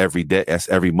that's every day. That's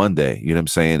every Monday. You know what I'm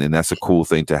saying? And that's a cool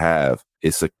thing to have.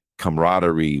 It's a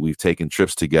camaraderie. We've taken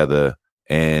trips together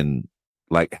and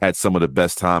like had some of the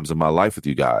best times of my life with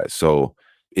you guys. So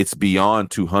it's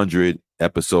beyond 200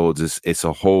 episodes. It's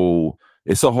a whole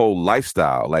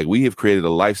lifestyle. Like, we have created a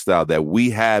lifestyle that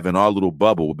we have in our little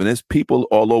bubble. But there's people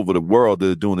all over the world that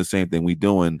are doing the same thing we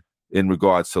doing in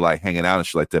regards to like hanging out and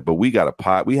shit like that. But we got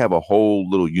we have a whole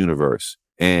little universe.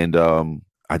 And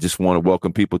I just want to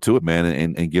welcome people to it, man,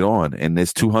 and get on. And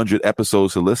there's 200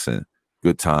 episodes to listen.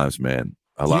 Good times, man.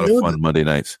 A lot of fun Monday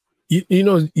nights.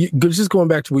 Just going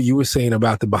back to what you were saying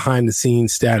about the behind the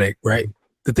scenes static, right?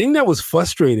 The thing that was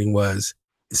frustrating was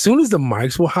as soon as the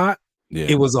mics were hot,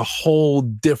 it was a whole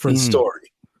different story.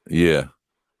 Yeah.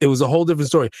 It was a whole different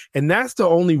story. And that's the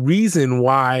only reason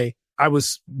why I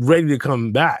was ready to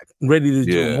come back, ready to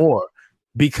do more,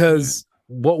 because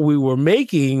what we were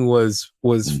making was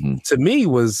to me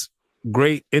was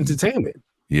great entertainment.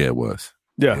 Yeah, it was.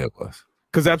 Yeah, it was.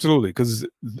 Because absolutely. Because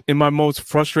in my most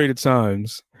frustrated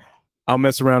times, I'll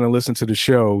mess around and listen to the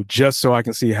show just so I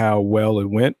can see how well it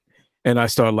went. And I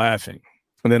start laughing.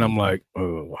 And then I'm like,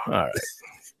 oh, all right.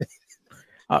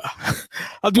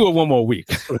 I'll do it one more week.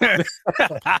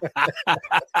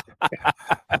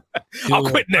 I'll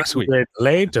quit next week.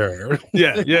 Later.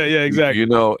 Yeah, exactly.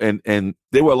 And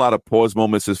there were a lot of pause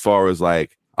moments as far as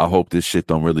like, I hope this shit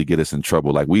don't really get us in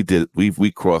trouble. Like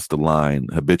we crossed the line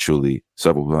habitually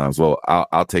several times. Well,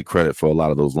 I'll take credit for a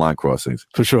lot of those line crossings.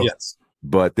 For sure. Yes.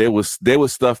 But there was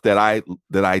stuff that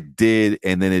I did,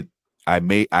 and then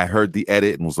I heard the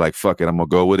edit and was like, fuck it, I'm gonna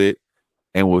go with it.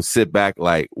 And we'll sit back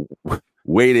like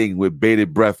waiting with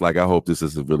bated breath, like, I hope this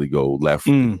doesn't really go left.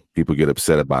 People get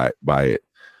upset by it.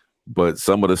 But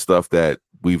some of the stuff that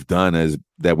we've done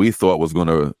that we thought was going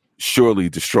to surely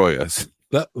destroy us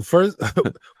First,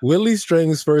 Willie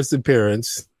String's first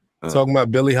appearance, talking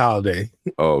about Billie Holiday.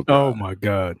 Oh, Oh my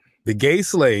God. The Gay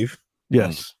Slave.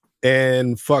 Yes.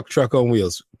 And Fuck Truck on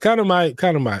Wheels. Kind of my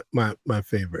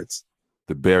favorites.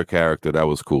 The bear character, that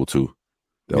was cool too.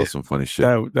 That was some funny shit.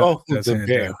 That's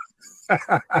the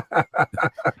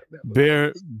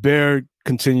bear. Bear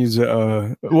continues.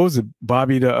 What was it?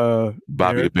 Bobby the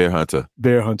Bear Hunter.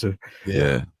 Bear Hunter.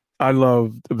 Yeah. I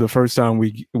love the first time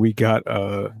we got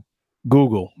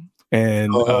Google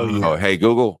and Hey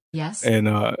Google. Yes. And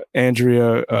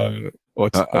Andrea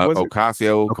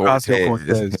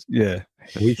Ocasio-Cortez. Yeah.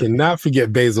 We cannot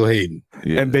forget Basil Hayden.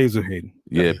 Yeah. And Basil Hayden.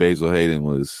 Yeah, Basil Hayden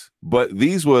was. But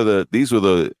these were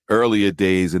the earlier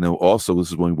days, and then also this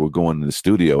is when we were going in the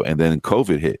studio, and then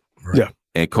COVID hit. Right. Yeah.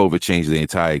 And COVID changed the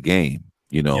entire game,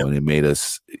 and it made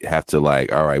us have to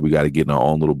all right, we got to get in our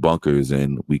own little bunkers,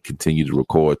 and we continue to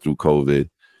record through COVID.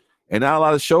 And now a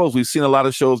lot of shows, we've seen a lot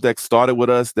of shows that started with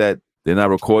us that they're not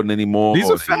recording anymore. These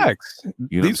are facts.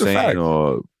 You know These what I'm are saying? facts.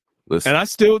 Or listen. And I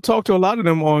still talk to a lot of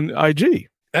them on IG.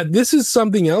 This is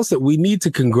something else that we need to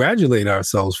congratulate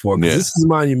ourselves for, because this is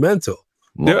monumental.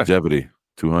 Longevity,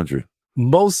 200.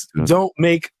 Most don't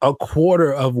make a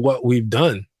quarter of what we've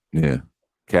done. Yeah.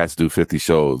 Cats do 50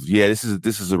 shows. Yeah, this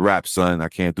is a wrap, son. I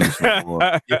can't do this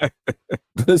anymore.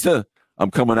 Listen,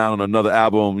 I'm coming out on another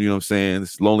album, you know what I'm saying?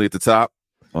 It's Lonely at the Top.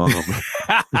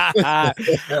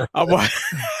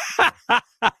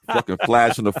 Fucking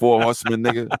Flash and the Four Horsemen,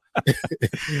 nigga.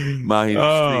 My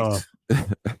streets.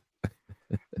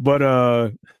 But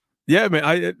yeah,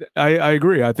 man, I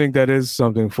agree. I think that is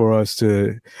something for us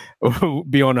to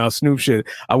be on our Snoop shit.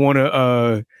 I want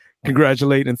to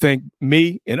congratulate and thank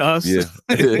me and us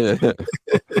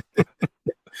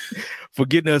for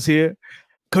getting us here,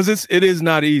 because it is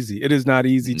not easy. It is not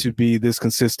easy to be this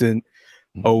consistent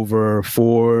over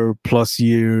 4+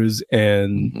 years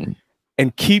and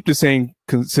keep the same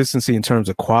consistency in terms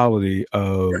of quality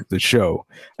of the show.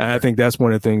 And I think that's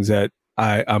one of the things that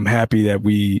I'm happy that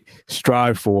we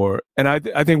strive for. And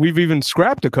I think we've even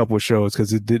scrapped a couple of shows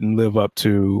because it didn't live up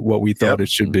to what we thought it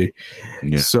should be.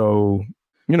 Yeah. So,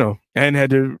 and had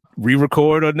to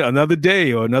re-record another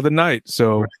day or another night.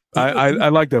 So I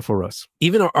like that for us.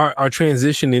 Even our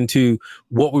transition into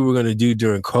what we were going to do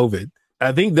during COVID,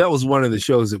 I think that was one of the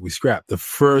shows that we scrapped. The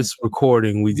first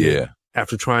recording we did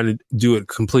after trying to do it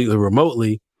completely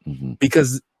remotely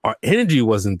because our energy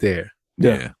wasn't there.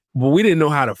 Yeah. But we didn't know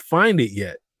how to find it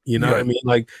yet. You know what I mean?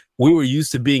 Like, we were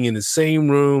used to being in the same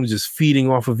room, just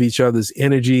feeding off of each other's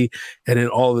energy. And then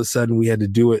all of a sudden we had to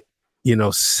do it,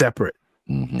 separate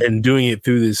and doing it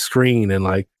through this screen. And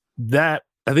like that,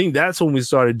 I think that's when we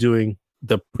started doing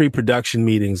the pre-production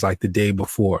meetings like the day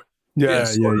before. Yeah.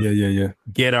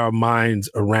 Get our minds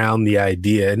around the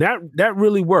idea. And that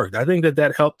really worked. I think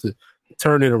that helped to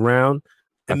turn it around.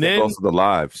 And then also the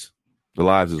lives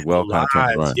as well kind of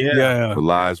turned around. Yeah. The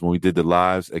lives, when we did the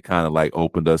lives, it kind of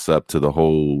opened us up to the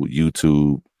whole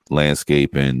YouTube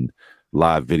landscape and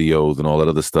live videos and all that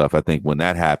other stuff. I think when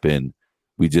that happened,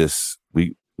 we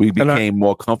became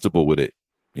more comfortable with it.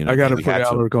 I got to put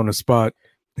Alaric on the spot.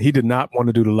 He did not want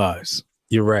to do the lives.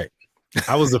 You're right.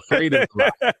 I was afraid of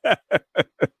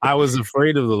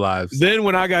the lives. Then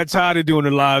when I got tired of doing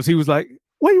the lives, he was like,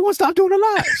 "Well, you want to stop doing the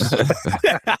lives?"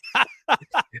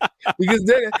 Because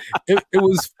then it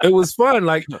was fun.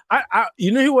 Like I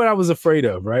you know what I was afraid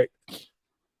of, right?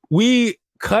 We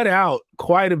cut out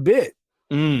quite a bit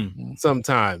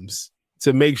sometimes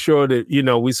to make sure that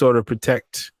we sort of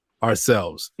protect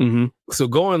ourselves. So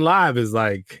going live is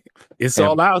like it's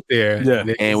all out there.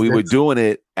 Yeah. And we were doing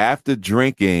it after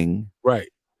drinking, right?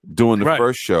 Doing the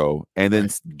first show, and then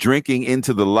drinking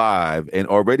into the live, and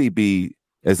already be,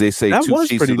 as they say, that 2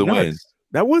 sheets to the wind.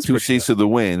 That was 2 sheets to the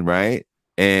wind, right?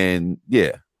 And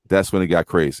that's when it got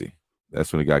crazy.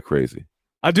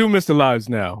 I do miss the lives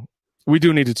now. We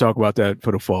do need to talk about that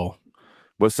for the fall.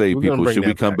 What say people? Should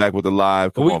we come back with the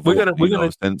live? We're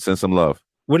gonna send some love.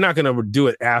 We're not going to do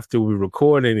it after we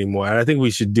record anymore. I think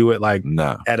we should do it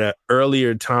at an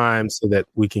earlier time so that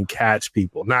we can catch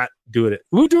people. Not do it.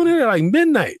 We're doing it at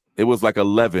midnight. It was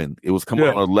 11. It was coming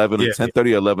on 11,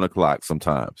 10:30, 11 o'clock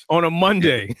sometimes. On a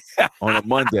Monday.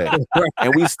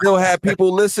 And we still had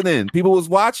people listening. People was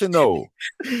watching though.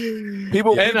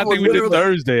 People I think we did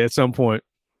Thursday at some point.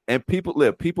 And people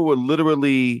were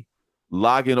literally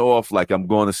logging off like, I'm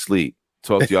going to sleep.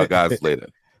 Talk to y'all guys later.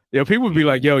 Yeah, people would be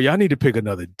like, "Yo, y'all need to pick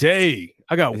another day.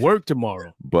 I got work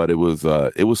tomorrow." But it was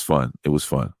fun. It was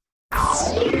fun.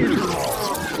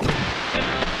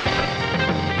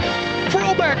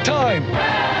 Throwback time.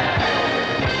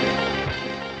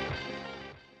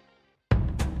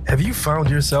 Have you found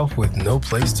yourself with no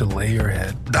place to lay your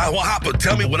head? Dog, what happened?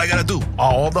 Tell me what I gotta do.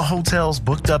 Are all the hotels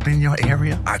booked up in your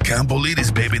area? I can't believe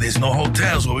this, baby. There's no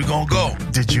hotels. Where we gonna go?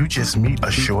 Did you just meet a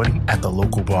shorty at the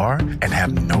local bar and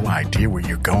have no idea where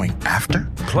you're going after?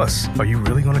 Plus, are you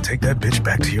really going to take that bitch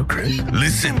back to your crib?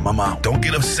 Listen, mama, don't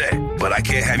get upset, but I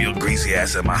can't have your greasy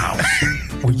ass at my house.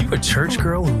 Were you a church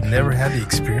girl who never had the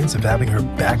experience of having her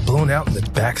back blown out in the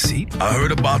back seat? I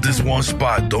heard about this one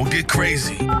spot. Don't get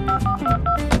crazy.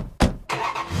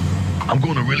 I'm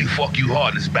gonna really fuck you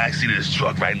hard in this backseat of this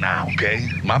truck right now, okay?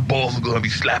 My balls are gonna be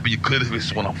slapping your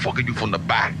clitoris when I'm fucking you from the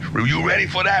back. Are you ready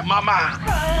for that, mama?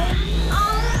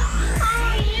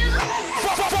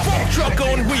 Truck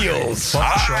on wheels.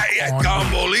 I can't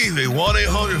believe it.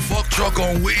 1-800-FUCK truck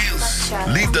on wheels.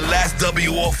 Leave the last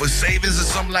W off for savings or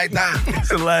something like that. It's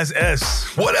the last S.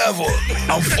 Whatever.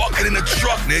 I'm fucking in the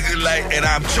truck, nigga, and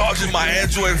I'm charging my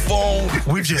Android phone.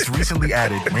 We've just recently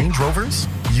added Range Rovers,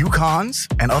 Yukons,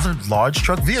 and other large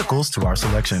truck vehicles to our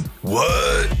selection.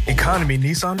 What? Economy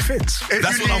Nissan fits.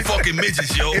 That's when I'm fucking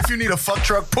midgets, yo. If you need a fuck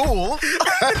truck pool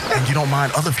and you don't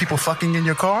mind other people fucking in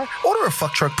your car, order a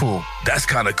fuck truck pool. That's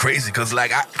kind of crazy, because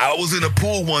I was in a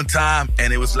pool one time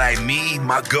and it was like me,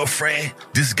 my girlfriend,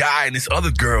 this guy, and this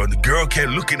other girl, and the girl kept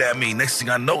looking at me. Next thing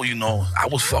I know, I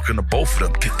was fucking the both of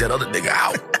them. Kicked that other nigga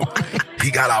out.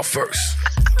 He got out first.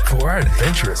 For our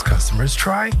adventurous customers,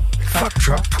 try Fuck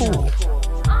Truck Pool.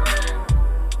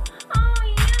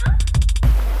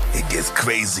 It gets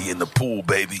crazy in the pool,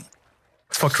 baby.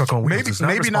 Fuck Truck on Wheels is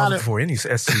not responsible for any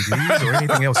STDs or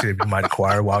anything else that you might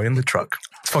acquire while in the truck.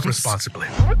 Fuck responsibly.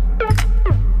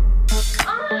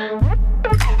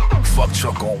 Fuck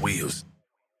Truck on Wheels.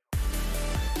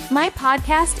 My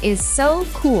podcast is so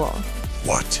cool.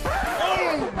 What?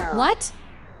 What?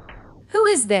 Who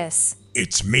is this?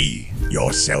 It's me,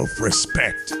 your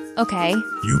self-respect. Okay.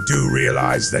 You do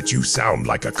realize that you sound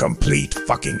like a complete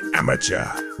fucking amateur,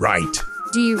 right?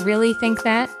 Do you really think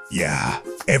that? Yeah,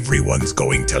 everyone's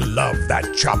going to love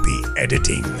that choppy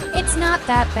editing. It's not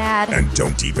that bad. And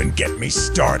don't even get me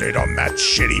started on that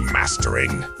shitty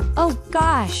mastering. Oh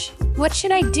gosh, what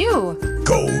should I do?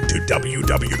 Go to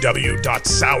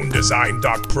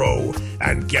www.sounddesign.pro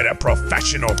and get a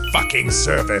professional fucking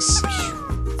service.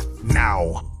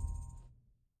 Now.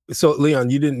 So,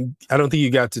 Leon, I don't think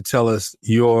you got to tell us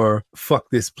your fuck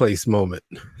this place moment.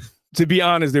 To be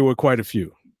honest, there were quite a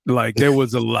few. Like, there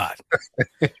was a lot.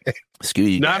 Excuse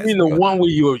me. No, I mean the one where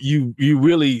you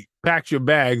really packed your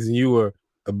bags and you were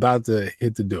about to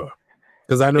hit the door.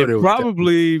 Because I know there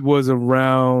was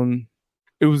around.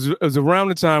 It was around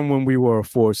the time when we were a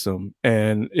foursome,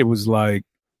 and it was like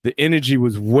the energy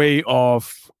was way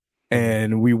off,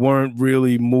 and we weren't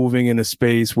really moving in a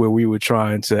space where we were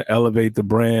trying to elevate the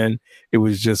brand. It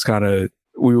was just kind of,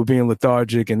 we were being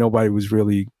lethargic, and nobody was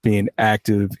really being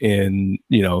active in,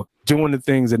 doing the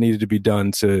things that needed to be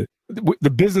done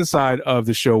the business side of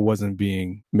the show wasn't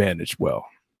being managed well.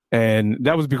 And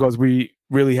that was because we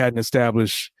really hadn't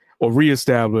established or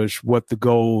reestablished what the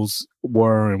goals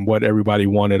were and what everybody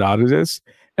wanted out of this.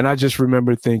 And I just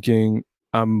remember thinking,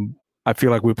 I feel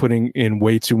like we're putting in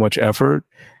way too much effort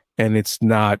and it's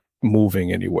not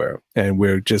moving anywhere. And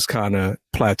we're just kind of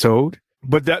plateaued.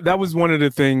 But that was one of the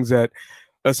things that,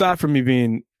 aside from me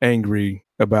being angry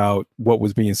about what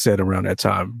was being said around that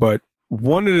time, but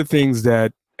one of the things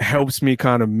that helps me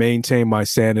kind of maintain my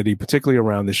sanity, particularly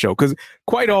around the show, because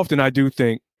quite often I do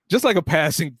think, just like a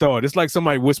passing thought, it's like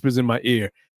somebody whispers in my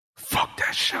ear, fuck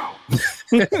that show.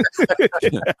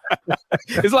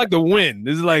 It's like the wind.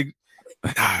 It's like,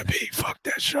 fuck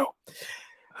that show.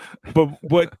 But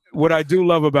what I do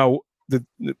love about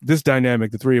this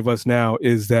dynamic, the three of us now,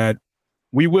 is that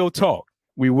we will talk.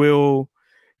 We will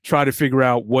try to figure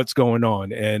out what's going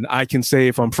on. And I can say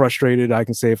if I'm frustrated, I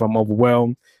can say if I'm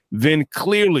overwhelmed. Vin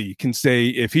clearly can say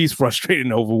if he's frustrated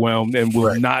and overwhelmed and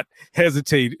will not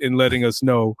hesitate in letting us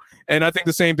know. And I think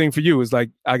the same thing for you is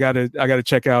like, I gotta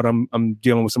check out. I'm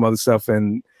dealing with some other stuff.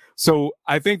 And so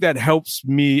I think that helps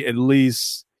me at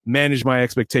least manage my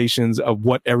expectations of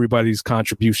what everybody's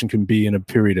contribution can be in a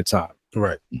period of time.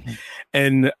 Right.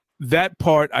 And that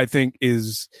part I think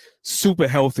is super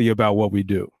healthy about what we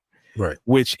do. Right.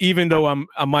 Which, even though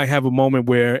I might have a moment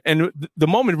where, and the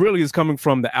moment really is coming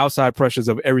from the outside pressures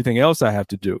of everything else I have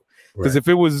to do. Because if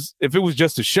it was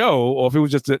just a show, or if it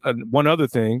was just one other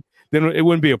thing, then it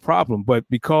wouldn't be a problem. But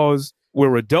because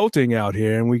we're adulting out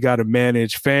here, and we got to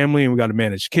manage family, and we got to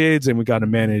manage kids, and we got to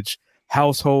manage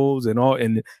households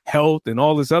and health and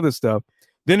all this other stuff,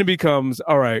 then it becomes,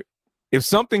 all right, if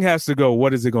something has to go,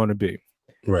 what is it going to be?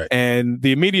 Right. And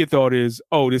the immediate thought is,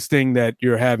 oh, this thing that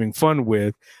you're having fun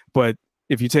with. But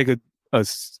if you take a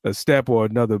step or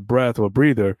another breath or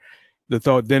breather, the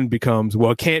thought then becomes,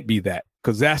 well, it can't be that,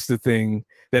 because that's the thing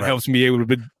that helps me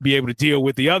be able to deal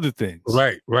with the other things.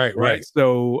 Right.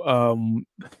 So,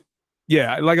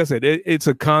 yeah, like I said, it's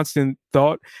a constant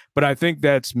thought, but I think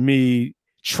that's me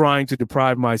trying to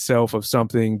deprive myself of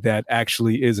something that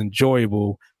actually is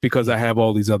enjoyable because I have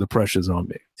all these other pressures on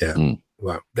me. Yeah.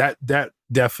 Wow. That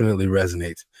definitely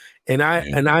resonates. And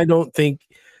I don't think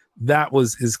that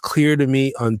was as clear to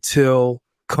me until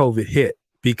COVID hit,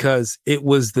 because it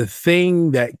was the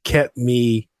thing that kept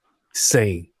me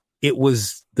sane. It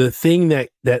was the thing that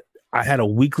I had a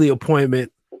weekly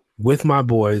appointment with my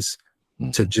boys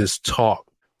to just talk,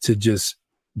 to just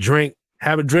drink,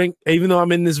 have a drink. Even though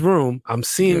I'm in this room, I'm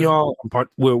seeing y'all.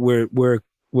 We're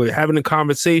having a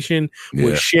conversation.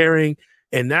 We're sharing,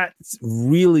 and that's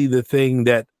really the thing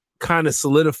that kind of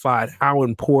solidified how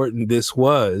important this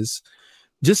was,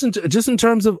 just in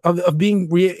terms of being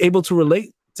able to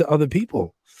relate to other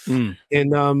people. And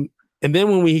then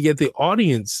when we get the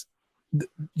audience,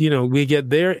 we get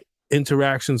their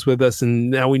interactions with us, and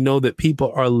now we know that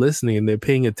people are listening and they're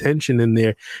paying attention and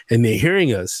they're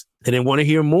hearing us and they want to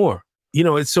hear more.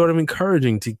 It's sort of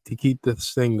encouraging to keep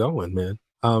this thing going, man.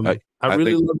 I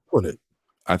really love doing it.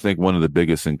 I think one of the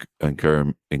biggest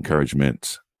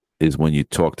encouragements is when you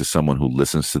talk to someone who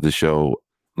listens to the show,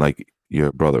 like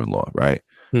your brother-in-law, right?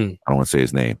 I don't want to say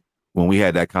his name. When we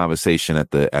had that conversation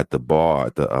at the bar,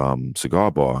 at the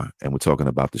cigar bar, and we're talking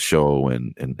about the show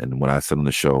and what I said on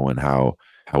the show and how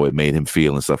it made him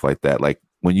feel and stuff like that. Like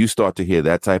when you start to hear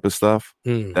that type of stuff,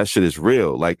 that shit is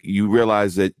real. Like you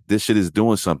realize that this shit is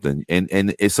doing something, and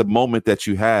it's a moment that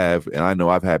you have. And I know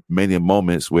I've had many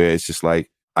moments where it's just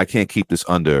like, I can't keep this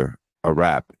under a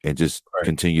wrap and just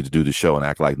continue to do the show and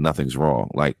act like nothing's wrong.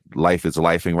 Like life is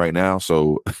lifing right now.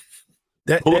 So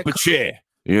pull up a chair,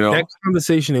 That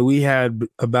conversation that we had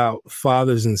about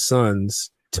fathers and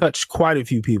sons touched quite a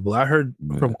few people. I heard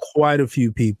from quite a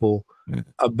few people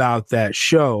about that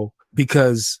show,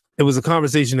 because it was a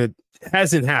conversation that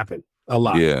hasn't happened a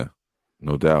lot. Yeah,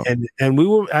 no doubt. And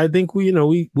I think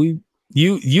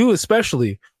you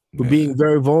especially were being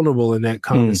very vulnerable in that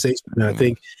conversation. And I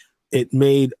think it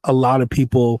made a lot of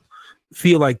people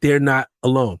feel like they're not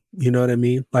alone. You know what I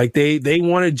mean? Like they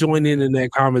want to join in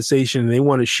that conversation and they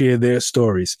want to share their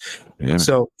stories. Yeah.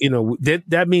 So,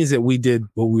 that means that we did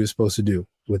what we were supposed to do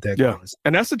with that. Yeah.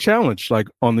 And that's the challenge, like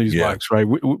on these bikes, right?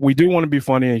 We do want to be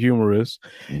funny and humorous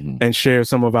and share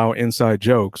some of our inside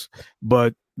jokes,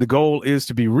 but the goal is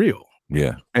to be real.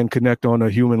 Yeah. And connect on a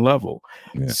human level.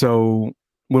 Yeah. So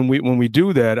when we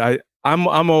do that, I'm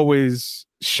always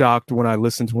shocked when I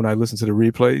listen to the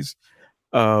replays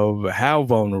of how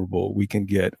vulnerable we can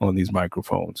get on these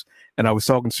microphones. And I was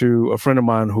talking to a friend of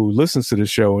mine who listens to the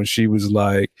show, and she was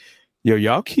like, yo,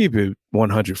 y'all keep it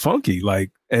 100 funky.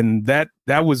 Like, and that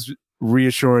was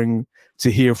reassuring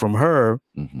to hear from her,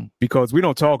 because we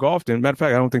don't talk often. Matter of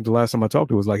fact, I don't think the last time I talked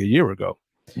to her was like a year ago.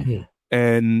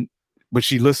 But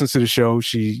she listens to the show.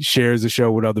 She shares the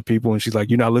show with other people, and she's like,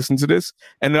 "You're not listening to this?"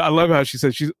 And I love how she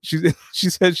said she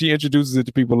said she introduces it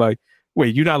to people like,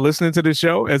 "Wait, you're not listening to this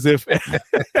show?" As if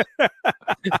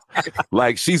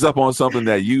like she's up on something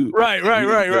that you right.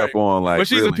 Up on, like, but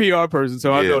she's really a PR person,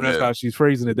 so I know that's how she's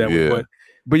phrasing it that way.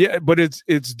 But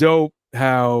it's dope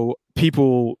how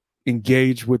people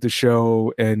engage with the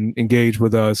show and engage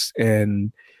with us,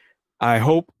 and I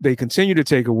hope they continue to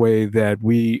take away that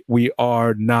we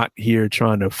are not here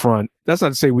trying to front. That's not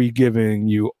to say we're giving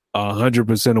you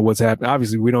 100% of what's happening.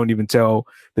 Obviously, we don't even tell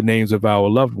the names of our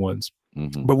loved ones,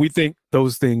 but we think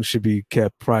those things should be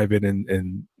kept private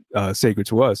and sacred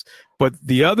to us. But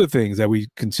the other things that we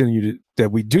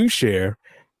that we do share,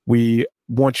 we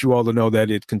want you all to know that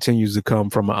it continues to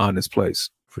come from an honest place.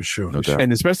 For sure.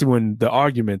 And especially when the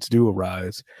arguments do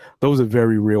arise, those are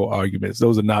very real arguments.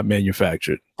 Those are not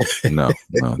manufactured. No,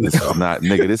 this is not,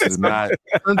 nigga. This is not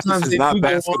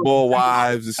Basketball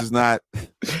Wives. This is not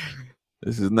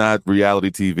reality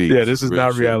TV. Yeah, this is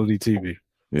not reality TV.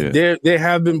 Yeah. There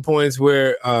have been points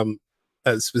where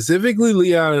specifically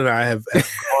Leon and I have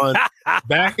gone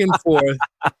back and forth,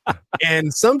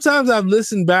 and sometimes I've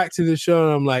listened back to the show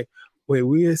and I'm like, wait,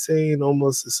 we are saying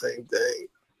almost the same thing.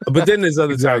 But then there's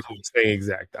other times we're saying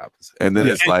exact opposite. And then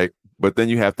it's like, but then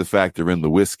you have to factor in the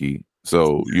whiskey.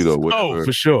 So,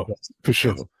 for sure.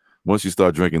 Once you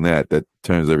start drinking that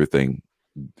turns everything,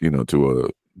 to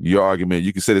your argument.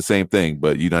 You can say the same thing,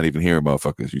 but you're not even hearing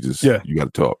motherfuckers. You got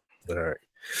to talk. All right.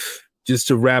 Just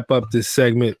to wrap up this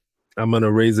segment, I'm going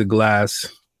to raise a glass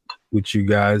with you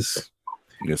guys.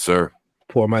 Yes, sir.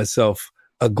 Pour myself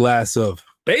a glass of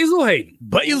Basil Hayden.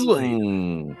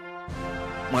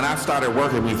 when I started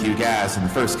working with you guys in the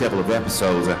first couple of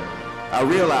episodes, I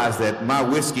realized that my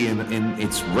whiskey and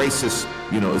its racist,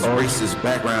 its racist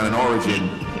background and origin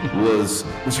was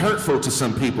hurtful to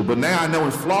some people. But now I know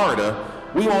in Florida,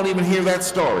 we won't even hear that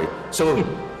story. So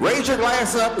raise your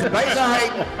glass up to Basil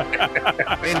Hayden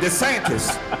and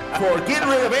DeSantis for getting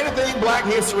rid of anything Black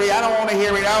history. I don't want to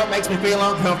hear it. It makes me feel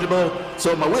uncomfortable.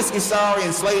 So my whiskey sorry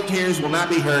and slave tears will not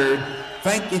be heard.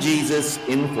 Thank you, Jesus,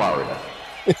 in Florida.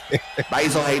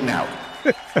 Basil Hayden out.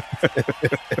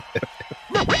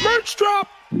 Merch drop.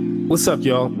 What's up,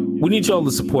 y'all? We need y'all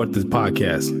to support this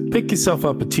podcast. Pick yourself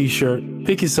up a t-shirt.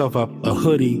 Pick yourself up a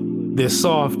hoodie. They're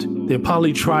soft. They're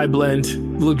poly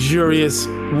tri-blend, luxurious,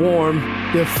 warm.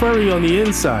 They're furry on the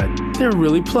inside. They're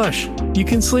really plush. You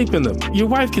can sleep in them. Your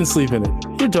wife can sleep in it.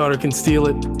 Your daughter can steal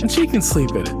it, and she can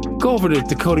sleep in it. Go over to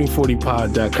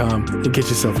decoding40pod.com and get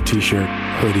yourself a t-shirt,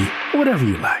 hoodie, whatever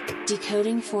you like.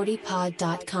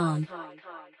 Decoding40pod.com.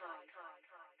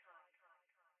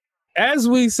 As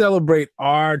we celebrate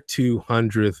our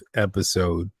 200th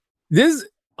episode, there's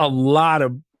a lot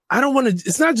of,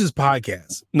 it's not just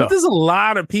podcasts. No. There's a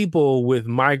lot of people with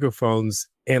microphones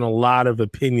and a lot of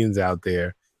opinions out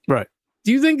there. Right.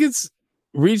 Do you think it's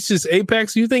reached its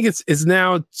apex? Do you think it's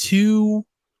now too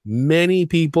many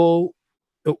people?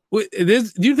 Do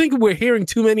you think we're hearing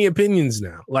too many opinions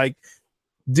now? Like,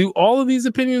 do all of these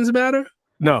opinions matter?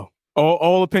 No.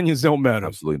 All opinions don't matter.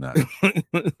 Absolutely not.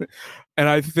 And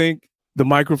I think the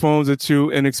microphones are too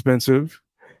inexpensive.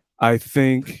 I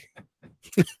think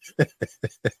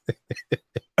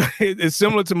it's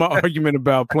similar to my argument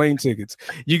about plane tickets.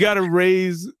 You got to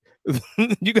raise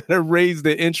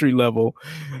the entry level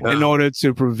in order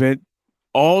to prevent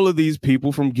all of these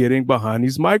people from getting behind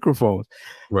these microphones.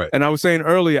 Right. And I was saying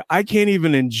earlier, I can't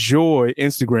even enjoy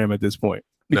Instagram at this point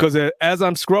because as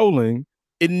I'm scrolling,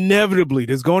 inevitably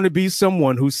there's going to be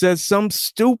someone who says some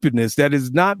stupidness that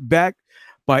is not backed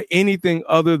by anything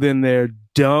other than their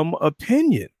dumb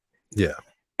opinion. Yeah.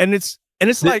 And it's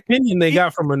the like opinion they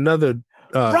got from another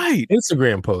right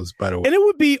Instagram post, by the way. And it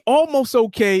would be almost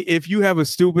okay if you have a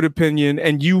stupid opinion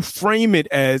and you frame it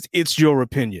as it's your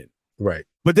opinion. Right.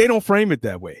 But they don't frame it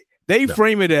that way. They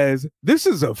frame it as this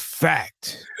is a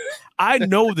fact. I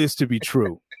know this to be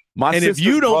true. My and if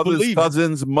you don't believe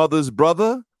cousin's mother's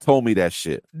brother told me that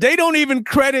shit. They don't even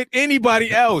credit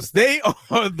anybody else. They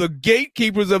are the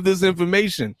gatekeepers of this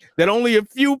information that only a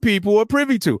few people are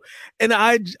privy to. And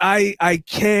I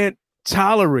can't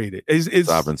tolerate it. It's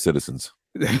sovereign citizens.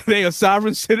 They are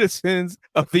sovereign citizens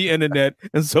of the internet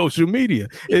and social media.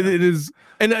 It is,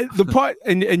 and the part,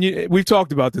 and we've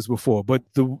talked about this before, but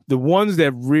the ones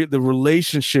that the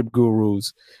relationship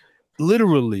gurus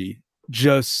literally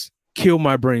just kill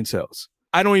my brain cells.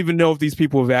 I don't even know if these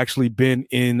people have actually been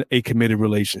in a committed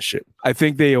relationship. I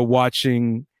think they are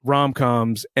watching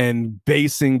rom-coms and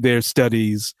basing their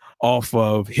studies off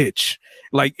of Hitch.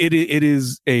 Like it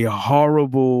is a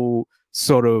horrible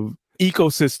sort of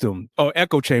ecosystem or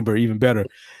echo chamber, even better,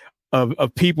 of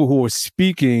people who are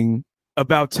speaking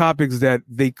about topics that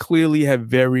they clearly have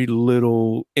very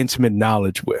little intimate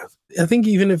knowledge with. I think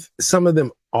even if some of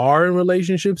them are in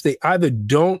relationships, they either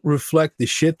don't reflect the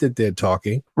shit that they're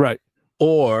talking, right,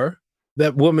 or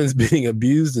that woman's being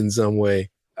abused in some way.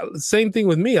 Same thing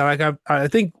with me. I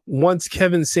think once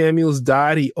Kevin Samuels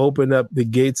died, he opened up the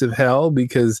gates of hell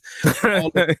because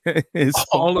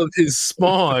all of his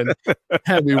spawn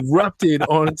have erupted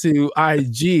onto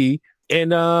IG.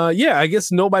 And I guess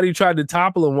nobody tried to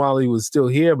topple him while he was still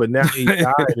here, but now he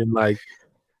died and like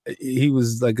he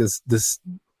was like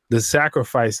the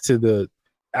sacrifice to the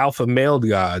alpha male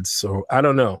gods. So I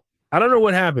don't know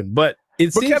what happened, but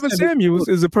Kevin Samuels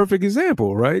is a perfect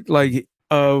example, right? Like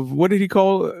of what did he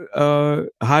call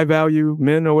high value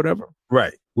men or whatever,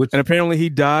 right? And apparently he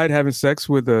died having sex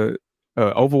with a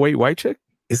overweight white chick.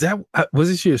 Is that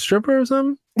was she a stripper or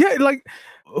something? Yeah, like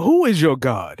who is your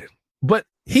god? But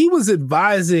he was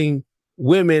advising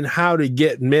women how to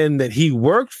get men that he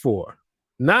worked for,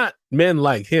 not men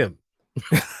like him.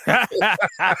 That's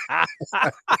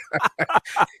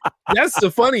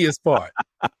the funniest part.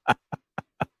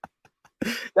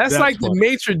 That's like funny. The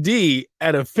maitre d'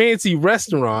 at a fancy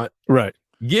restaurant, right?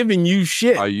 Giving you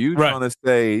shit. Are you trying to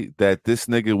say that this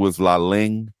nigga was La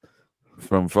Ling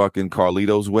from fucking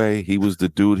Carlito's Way? He was the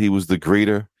dude. He was the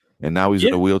greeter, and now he's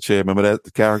in a wheelchair. Remember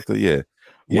that character? Yeah.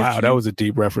 Wow, that was a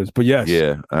deep reference. But yes,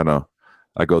 yeah, I know.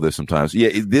 I go there sometimes. Yeah,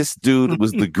 this dude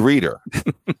was the greeter.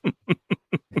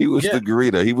 He was the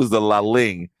greeter. He was the La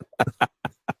Ling.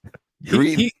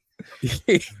 He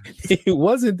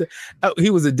wasn't. He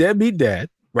was a deadbeat dad,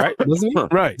 right? Wasn't he?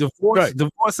 Right.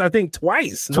 Divorced. I think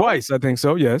twice. Twice, I think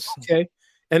so. Yes. Okay.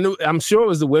 And I'm sure it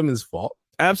was the women's fault.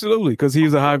 Absolutely, because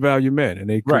he's a high value man and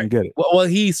they couldn't get it. Well,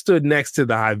 he stood next to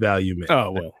the high value man.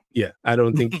 Oh, well. Yeah, I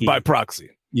don't think he by proxy.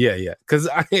 Yeah. Because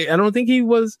I don't think he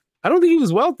was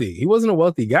wealthy. He wasn't a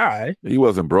wealthy guy. He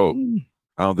wasn't broke.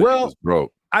 I don't think he was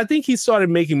broke. I think he started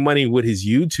making money with his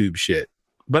YouTube shit,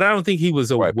 but I don't think he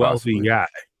was a wealthy guy.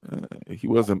 He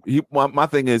wasn't. My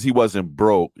thing is, he wasn't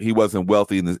broke. He wasn't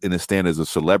wealthy in the standards of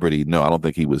celebrity. No, I don't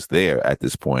think he was there at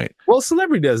this point. Well,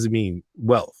 celebrity doesn't mean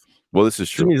wealth. Well, this is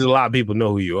true. It means a lot of people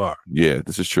know who you are. Yeah,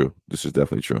 this is true. This is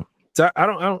definitely true. So I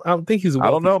don't think he's. I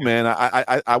don't know, man.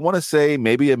 I want to say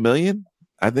maybe $1 million.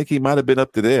 I think he might have been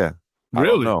up to there. Really?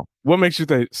 I don't know. What makes you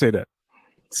say that?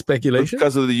 Speculation?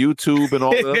 Because of the YouTube and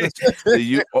all the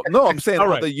other No, I'm saying all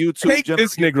right. The YouTube. Take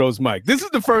this Negro's mic. This is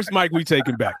the first mic we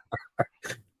taken back.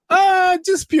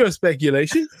 Just pure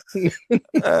speculation.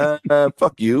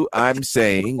 Fuck you. I'm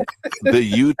saying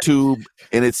the YouTube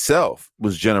in itself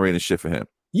was generating shit for him.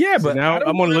 Yeah, but now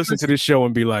I'm going to listen to this show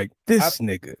and be like, this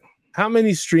nigga. How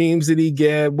many streams did he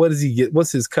get? What does he get?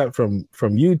 What's his cut from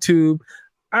YouTube?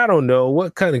 I don't know.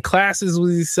 What kind of classes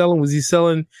was he selling? Was he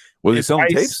selling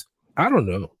tapes? I don't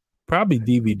know. Probably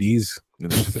DVDs.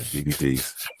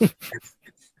 DVDs.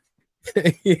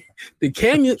 the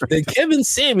Kevin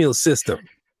Samuel system.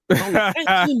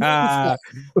 I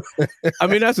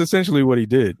mean, that's essentially what he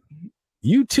did.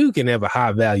 You too can have a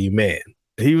high value man.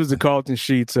 He was the Carlton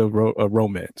Sheets of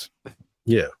romance.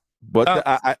 Yeah. But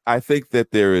I think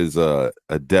that there is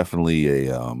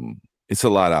definitely it's a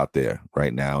lot out there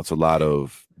right now. It's a lot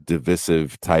of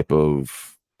divisive type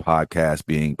of podcast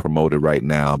being promoted right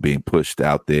now, being pushed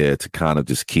out there to kind of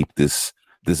just keep this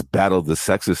battle of the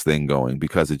sexist thing going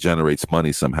because it generates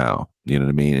money somehow. You know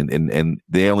what I mean? And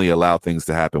they only allow things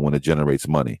to happen when it generates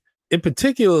money. It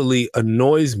particularly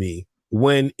annoys me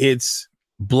when it's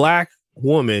black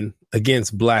woman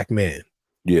against black man.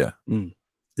 Yeah.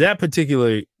 That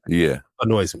particularly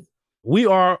annoys me. We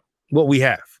are what we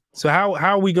have. So how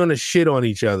are we going to shit on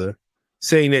each other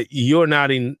saying that you're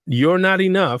not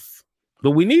enough,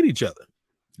 but we need each other?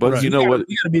 But you know what?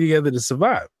 We got to be together to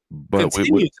survive. But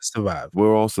continue to survive.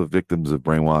 We're also victims of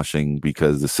brainwashing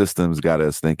because the system's got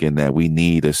us thinking that we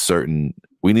need a certain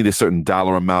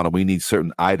dollar amount, and we need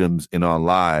certain items in our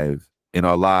lives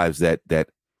that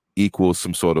equals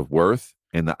some sort of worth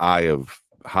in the eye of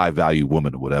high value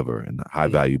woman or whatever, and the high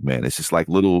value man. It's just like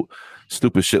little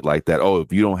stupid shit like that. Oh,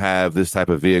 if you don't have this type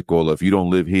of vehicle, or if you don't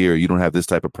live here, you don't have this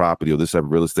type of property or this type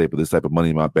of real estate or this type of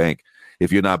money in my bank,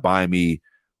 if you're not buying me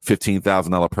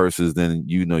 $15,000 purses, then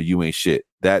you ain't shit.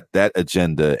 That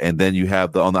agenda. And then you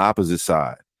have on the opposite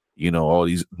side, all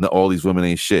these women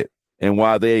ain't shit. And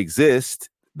while they exist,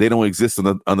 they don't exist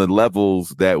on the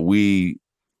levels that we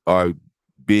are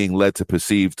being led to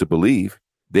perceive to believe.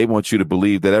 They want you to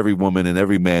believe that every woman and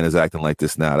every man is acting like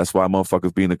this now. That's why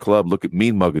motherfuckers be in the club,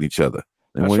 mean mugging each other.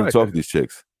 And when you talk to these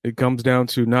chicks. It comes down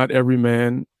to not every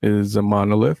man is a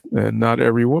monolith and not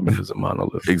every woman is a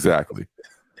monolith. Exactly.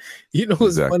 You know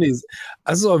what's funny is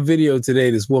I saw a video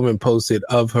today this woman posted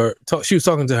of her. She was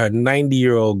talking to her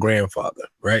 90-year-old grandfather,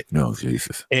 right? No,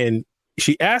 Jesus. And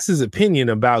she asked his opinion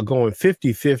about going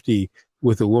 50-50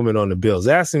 with a woman on the bills.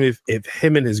 Asked him if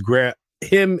him and his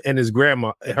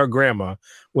grandma, her grandma,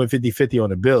 went 50-50 on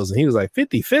the bills. And he was like,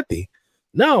 50-50?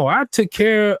 No, I took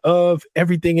care of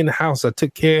everything in the house. I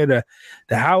took care of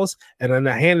the house, and then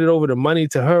I handed over the money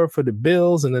to her for the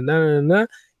bills and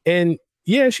and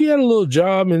yeah, she had a little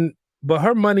job, but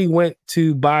her money went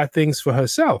to buy things for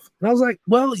herself. And I was like,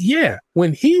 well, yeah,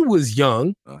 when he was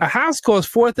young, a house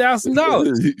cost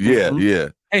 $4,000. Yeah.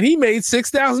 And he made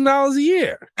 $6,000 a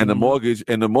year. And the mortgage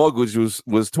was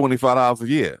 $25 a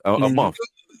year, a month.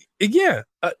 Yeah,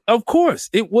 of course.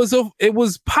 It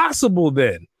was possible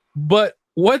then. But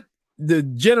what the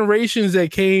generations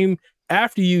that came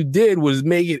after you did was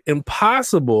make it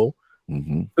impossible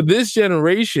for this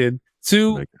generation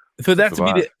for that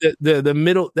to be the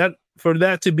middle, for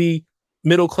that to be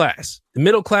middle class. The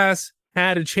middle class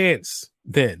had a chance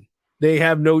then. They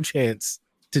have no chance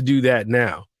to do that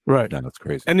now. Right. No, that's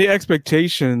crazy. And the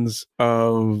expectations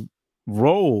of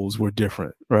roles were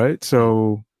different, right?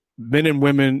 So men and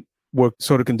women were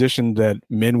sort of conditioned that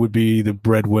men would be the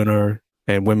breadwinner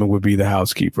and women would be the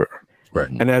housekeeper. Right.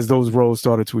 And as those roles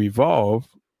started to evolve,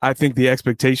 I think the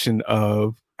expectation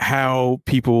of how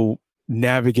people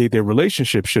navigate their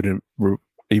relationship should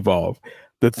evolve.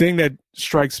 The thing that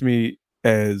strikes me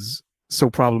as so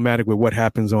problematic with what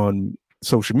happens on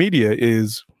social media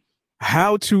is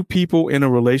how two people in a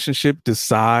relationship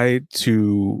decide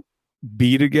to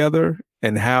be together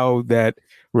and how that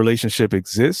relationship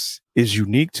exists is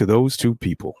unique to those two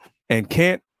people and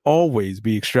can't always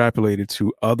be extrapolated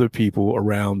to other people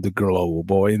around the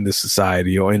globe or in the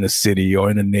society or in a city or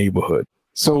in a neighborhood.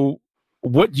 So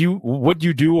what you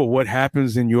do or what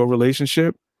happens in your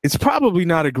relationship, it's probably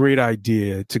not a great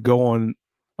idea to go on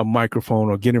a microphone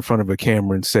or get in front of a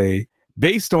camera and say,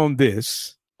 based on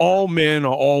this, all men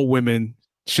or all women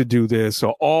should do this,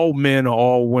 or all men or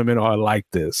all women are like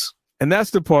this. And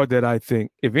that's the part that I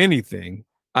think, if anything,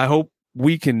 I hope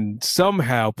we can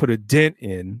somehow put a dent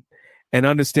in and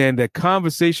understand that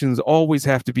conversations always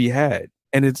have to be had.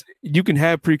 And you can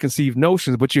have preconceived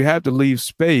notions, but you have to leave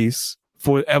space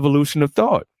for evolution of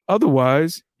thought.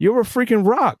 Otherwise, you're a freaking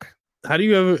rock. How do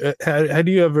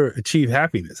you ever achieve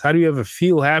happiness? How do you ever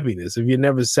feel happiness if you're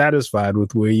never satisfied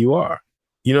with where you are?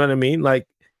 You know what I mean? Like,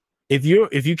 if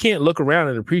you can't look around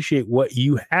and appreciate what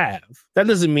you have, that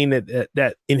doesn't mean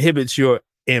that inhibits your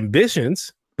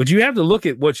ambitions, but you have to look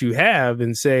at what you have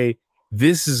and say,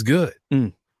 this is good.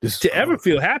 To ever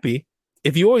feel happy,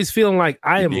 if you're always feeling like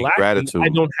I am lacking, gratitude. I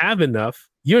don't have enough,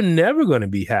 you're never going to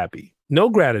be happy. No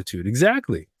gratitude.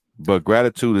 Exactly. But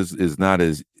gratitude is not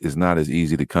as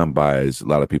easy to come by as a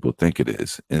lot of people think it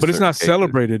is. But it's not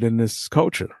celebrated in this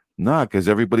culture. Nah, because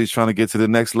everybody's trying to get to the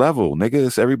next level. Nigga,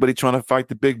 it's everybody trying to fight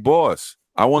the big boss.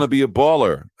 I want to be a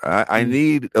baller. I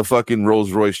need a fucking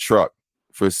Rolls Royce truck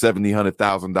for $70,000,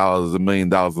 $100,000, $1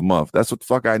 million a month. That's what the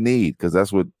fuck I need, because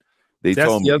that's what they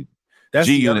told me.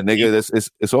 G-Unit,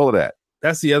 nigga. It's all of that.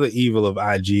 That's the other evil of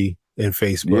IG and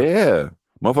Facebook. Yeah.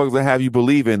 Motherfuckers that have you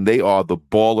believing they are the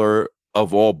baller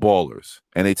of all ballers,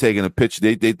 and they taking a picture.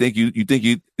 They think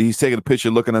he's taking a picture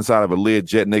looking inside of a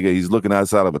Learjet, nigga. He's looking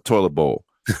outside of a toilet bowl.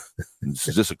 It's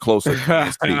just a close up.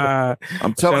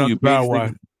 I'm telling you, Bow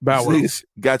Wow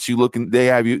got you looking.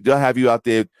 They'll have you out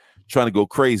there trying to go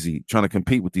crazy, trying to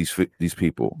compete with these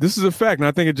people. This is a fact, and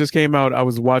I think it just came out. I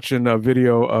was watching a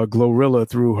video. Glorilla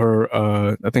threw her,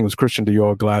 I think it was Christian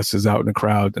Dior glasses out in the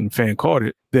crowd, and the fan caught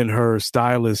it. Then her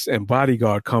stylist and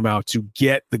bodyguard come out to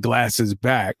get the glasses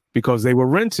back because they were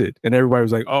rented, and everybody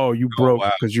was like, "Oh, you broke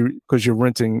because you're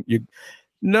renting."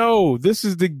 No, this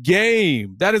is the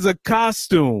game. That is a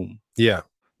costume. Yeah.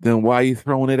 Then why are you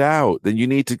throwing it out? Then you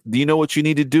need to. Do you know what you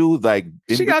need to do? Like,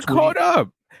 she got caught up.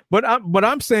 But what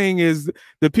I'm saying is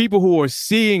the people who are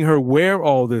seeing her wear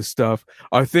all this stuff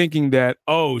are thinking that,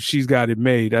 oh, she's got it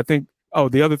made. I think,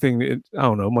 the other thing, I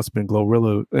don't know, it must have been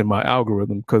Glorilla in my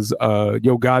algorithm, because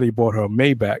Yo Gotti bought her a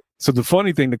Maybach. So the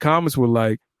funny thing, the comments were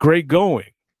like, great going.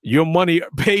 Your money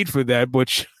paid for that,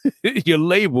 but your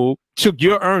label took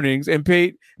your earnings and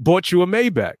bought you a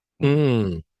Maybach.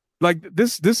 Like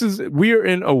we're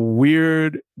in a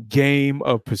weird game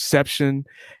of perception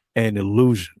and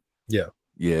illusion. Yeah.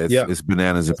 Yeah, it's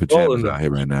bananas and pajamas out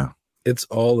here right now. It's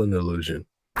all an illusion.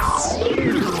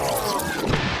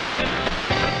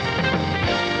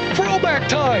 Throwback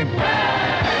time.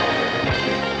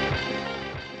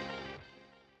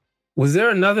 Was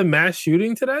there another mass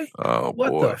shooting today? Oh,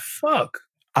 what boy. the fuck?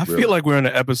 I feel like we're in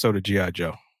an episode of G.I.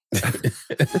 Joe.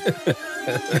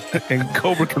 And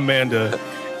Cobra Commander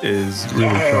is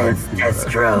really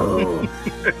Destro.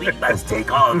 We must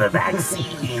take all the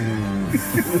vaccines.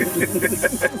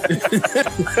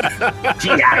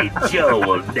 G.I. Joe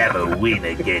will never win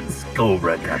against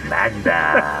Cobra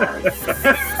Commander.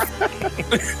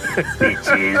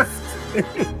 Bitches.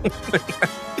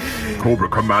 Cobra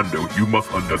Commando, you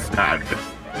must understand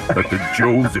that the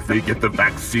Joes, if they get the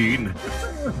vaccine...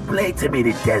 Wait a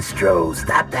minute, Destro.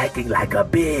 Stop acting like a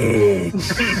bitch.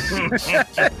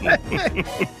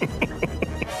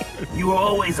 You are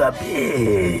always a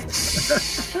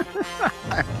bitch.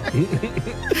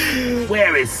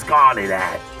 Where is Scarlet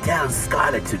at? Tell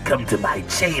Scarlet to come to my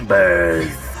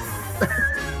chambers.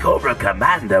 Cobra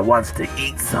Commander wants to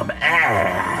eat some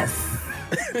ass.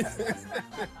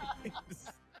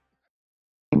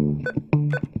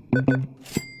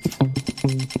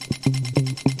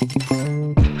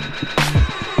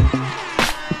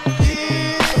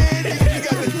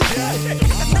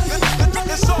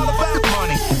 It's all about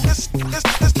money. It's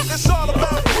all about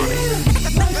money.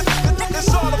 It's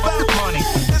all about money.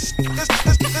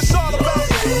 It's all about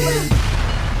money.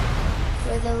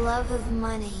 For the love of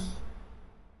money.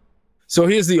 So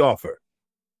here's the offer.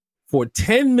 For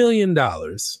 $10 million,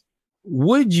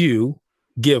 would you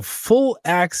give full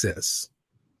access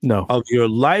of your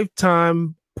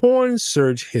lifetime porn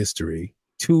search history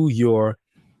to your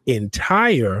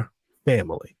entire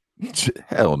family?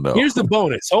 Hell no. Here's the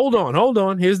bonus. Hold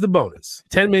on. Here's the bonus.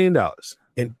 $10 million.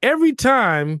 And every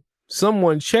time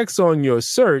someone checks on your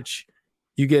search,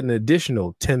 you get an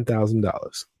additional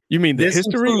 $10,000. You mean the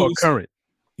history or current?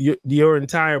 Your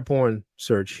entire porn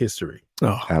search history.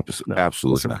 Oh,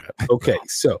 Absolutely not. Okay,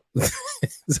 so this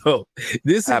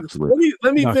is Absolutely.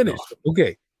 let me finish.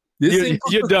 Okay.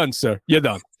 You're done, sir. You're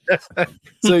done.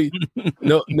 So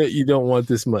no, you don't want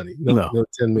this money. No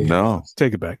 10 million. No,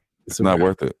 take it back. It's not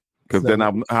worth it. Because then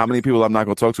how many people I'm not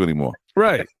going to talk to anymore?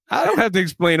 Right. I don't have to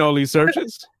explain all these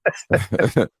searches. I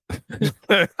don't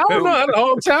know the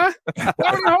whole time.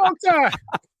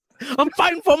 I'm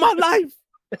fighting for my life.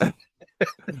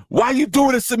 Why are you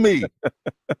doing this to me?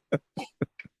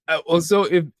 Well, so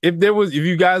if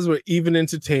you guys were even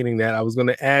entertaining that, I was going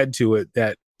to add to it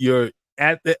that you're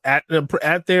at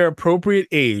their appropriate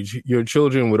age, your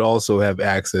children would also have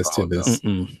access to this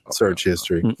search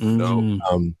history. No.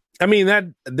 I mean that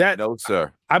no,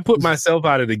 sir. I put myself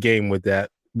out of the game with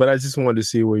that, but I just wanted to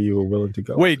see where you were willing to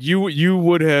go. Wait, you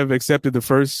would have accepted the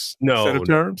first set of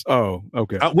terms? Oh,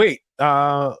 okay. Wait,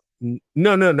 no,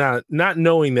 not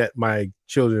knowing that my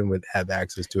children would have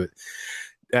access to it.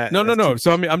 No.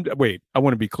 So I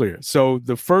want to be clear. So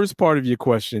the first part of your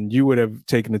question, you would have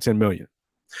taken the 10 million.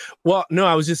 Well, no,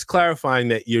 I was just clarifying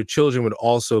that your children would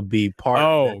also be part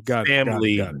of the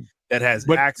family that has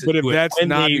access but if to it that's when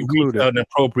not they included, reach an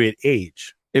appropriate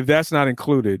age. If that's not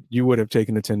included, you would have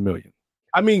taken the 10 million.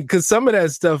 I mean, because some of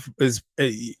that stuff is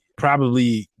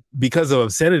probably because of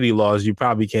obscenity laws, you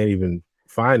probably can't even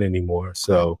find anymore.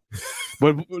 So,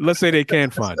 but let's say they can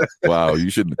find it. Wow, you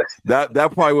shouldn't. That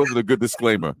probably wasn't a good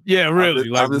disclaimer. Yeah, really.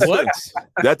 What?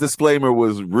 That disclaimer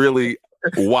was really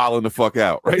wilding the fuck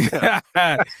out. Right.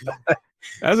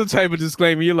 That's the type of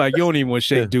disclaimer you're like, you don't even want to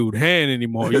shake dude's hand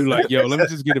anymore. You're like, yo, let me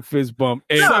just get a fist bump.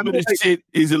 Hey, some of this shit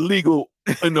is illegal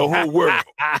in the whole world.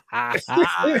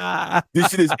 This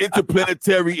shit is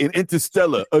interplanetary and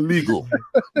interstellar illegal.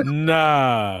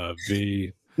 Nah,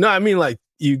 B. No, I mean, like,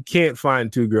 you can't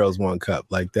find 2 girls, 1 cup.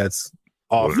 Like, that's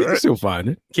awful. You can still find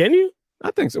it. Can you?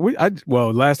 I think so.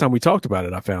 Well, last time we talked about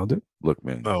it, I found it. Look,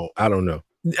 man. Oh, I don't know.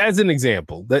 As an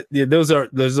example, those are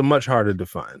much harder to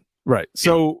find. Right.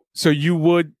 So you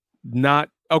would not,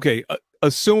 okay,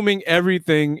 assuming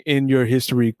everything in your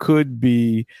history could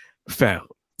be found.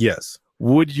 Yes.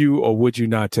 Would you or would you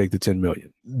not take the 10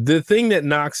 million? The thing that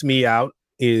knocks me out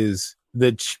is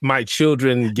my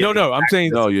children get No, I'm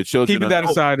saying your children keeping that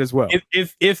aside as well.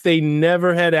 If they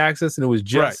never had access and it was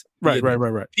just right.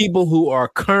 people who are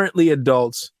currently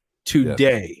adults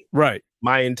today. Right.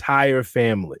 My entire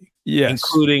family. Yes.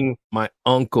 Including my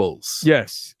uncles.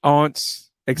 Yes. Aunts.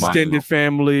 Extended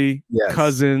family,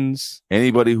 cousins,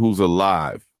 anybody who's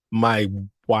alive. My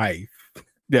wife.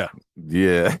 Yeah,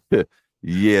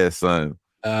 son.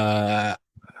 I'm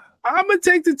gonna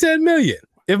take the 10 million.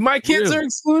 If my kids are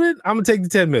excluded, I'm gonna take the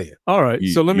 10 million. All right.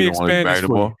 So let me expand this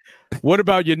for you. What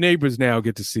about your neighbors now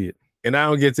get to see it? And I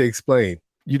don't get to explain.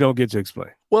 You don't get to explain.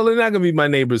 Well, they're not gonna be my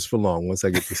neighbors for long once I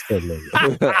get this 10 million.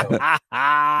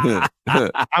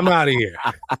 I'm out of here.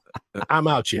 I'm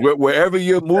out here. Wherever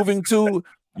you're moving to,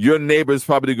 your neighbor's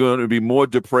probably going to be more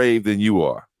depraved than you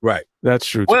are. Right. That's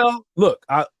true. Well, look,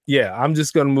 I'm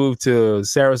just going to move to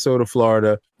Sarasota,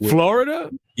 Florida.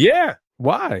 Florida? Yeah.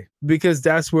 Why? Because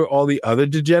that's where all the other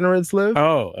degenerates live.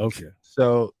 Oh, okay.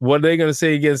 So what are they going to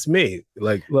say against me?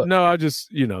 Like, look. No, I just,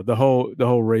 the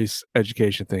whole race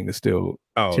education thing is still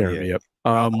tearing me up.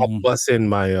 I'll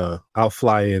I'll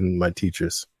fly in my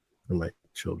teachers and my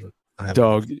children.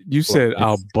 Dog, you said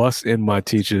I'll bus in my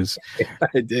teachers.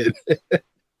 I did.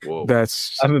 Whoa.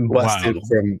 I've been busted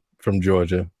from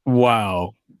Georgia.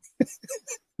 Wow.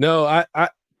 No,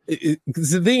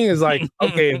 the thing is, like,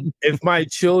 okay, if my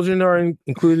children are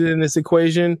included in this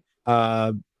equation,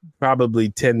 probably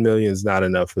 10 million is not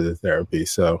enough for the therapy.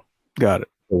 So got it.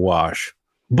 The wash.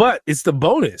 But it's the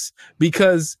bonus,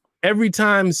 because every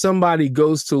time somebody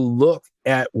goes to look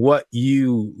at what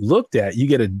you looked at, you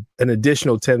get an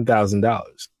additional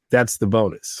 $10,000. That's the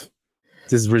bonus.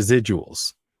 This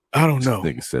residuals. I don't know.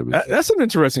 That's an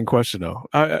interesting question, though.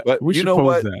 We should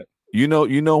pose that. You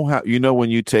know when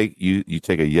you take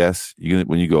a yes,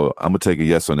 when you go, I'm gonna take a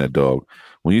yes on that, dog.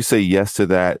 When you say yes to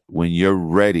that, when you're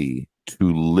ready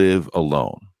to live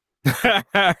alone.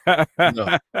 Like,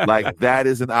 that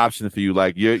is an option for you.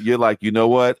 Like, you're like, you know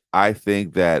what? I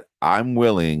think that I'm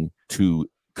willing to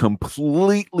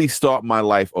completely start my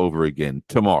life over again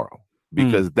tomorrow,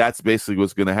 because that's basically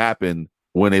what's going to happen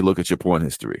when they look at your porn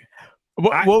history.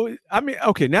 Well, I mean,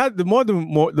 okay. Now, the more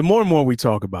and more we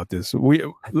talk about this,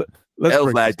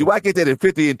 let's like, do I get that in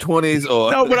 50 and 20s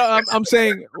or no? But I'm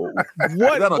saying,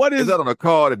 what is that on a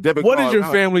card, a debit card? What is your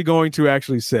family going to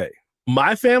actually say?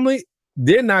 My family,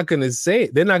 they're not going to say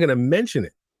it. They're not going to mention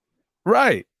it.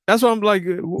 Right. That's what I'm like.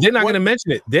 They're not going to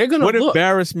mention it. They're going to. What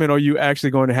embarrassment are you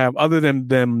actually going to have, other than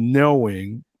them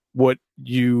knowing what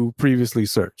you previously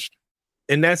searched?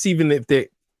 And that's even if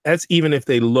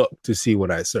they look to see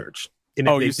what I searched. And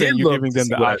if Oh, they you're saying did you're look giving to them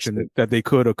see the what I option searched, that they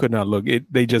could or could not look. It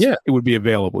would be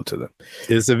available to them.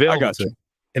 it's available. I got to you. them.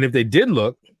 And if they did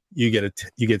look, you get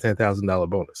 $10,000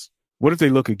 bonus. What if they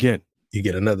look again? You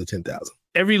get another 10,000.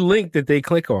 Every link that they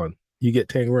click on, you get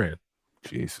 10 grand.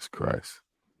 Jesus Christ.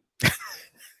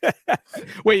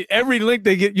 Wait, every link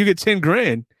they get, you get 10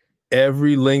 grand.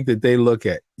 Every link that they look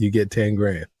at, you get 10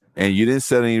 grand. And you didn't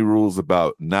set any rules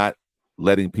about not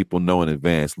letting people know in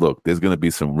advance. Look, there's going to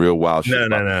be some real wild shit.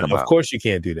 No. Of course you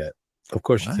can't do that. Of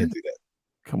course you can't do that.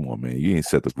 Come on, man. You ain't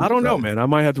set the rules. I don't know, right. man. I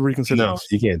might have to reconsider. No, this.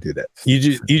 you can't do that. You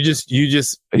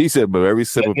just. He said, but every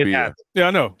sip of It beer, happens. Yeah,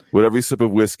 I know. with every sip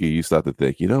of whiskey, you start to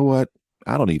think, you know what?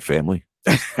 I don't need family.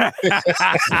 I got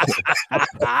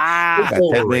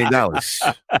 $10 million.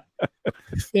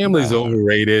 Family's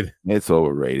overrated. It's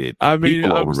overrated. I mean,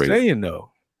 People I'm overrated. saying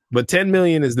though. But 10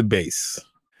 million is the base.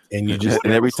 And you just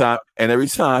and every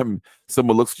time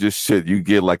someone looks at your shit, you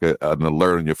get like an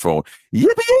alert on your phone.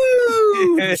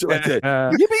 Yippee! Shit like that.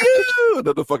 Yippee!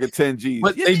 Another fucking 10 G's.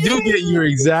 But they do get your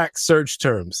exact search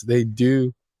terms. They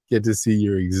do get to see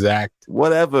your exact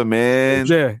whatever, man.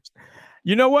 Yeah.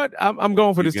 You know what? I'm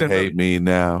going for You this. can 10 hate me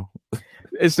now.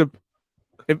 It's if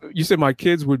you said my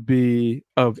kids would be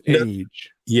of age.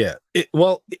 Yeah.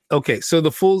 Okay. So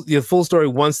the full story,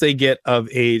 once they get of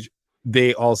age,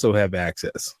 they also have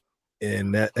access.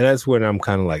 And that's when I'm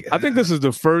kind of like, I think this is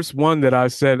the first one that I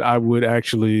said I would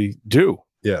actually do.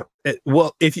 Yeah.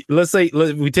 Well, if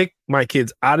we take my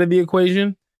kids out of the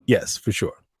equation, yes, for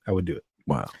sure, I would do it.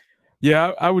 Wow.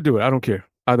 Yeah, I would do it. I don't care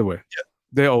either way. Yeah.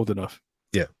 They're old enough.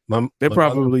 Yeah. They're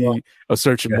probably are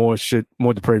searching more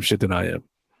depraved shit than I am.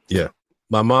 Yeah.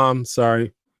 My mom,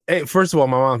 sorry. Hey, first of all,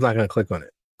 my mom's not going to click on it.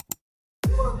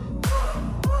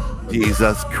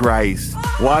 Jesus Christ.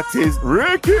 What is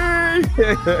Ricky? Ricky!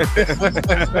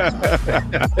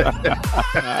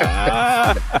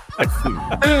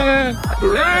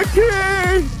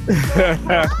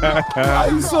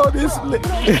 I saw this. What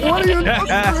are you doing,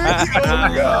 Ricky? Oh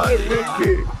my God,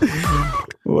 Ricky.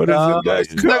 What is it?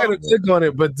 She's not going to click on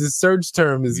it, but the search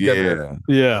term is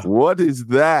Yeah. What is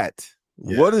that?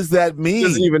 Yeah. What does that mean? She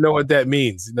doesn't even know what that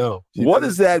means. No. What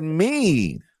does that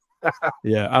mean?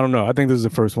 Yeah, I don't know. I think this is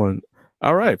the first one.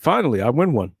 All right, finally, I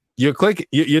win one. You're clicking.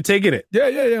 You're taking it. Yeah,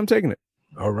 I'm taking it.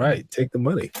 All right, take the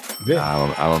money.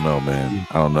 I don't know, man.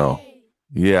 I don't know.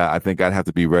 Yeah, I think I'd have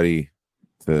to be ready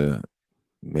to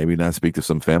maybe not speak to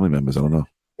some family members. I don't know.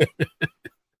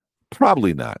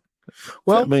 Probably not.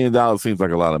 Well, $10 million seems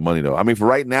like a lot of money, though. I mean, for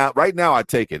right now, I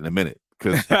take it in a minute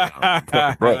because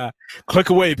click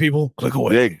away, people. Click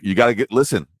away. Yeah, you got to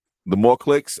listen. The more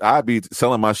clicks, I'd be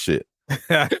selling my shit.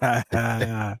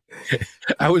 I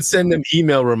would send them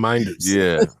email reminders.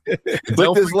 Yeah.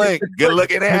 Click this link. Good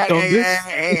looking at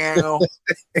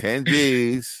 10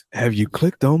 G's. Have you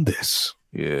clicked on this?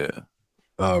 Yeah.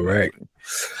 All right.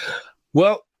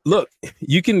 Well, look,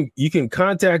 you can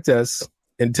contact us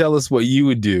and tell us what you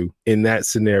would do in that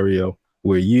scenario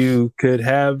where you could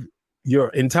have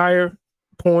your entire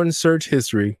porn search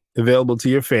history available to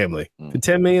your family. For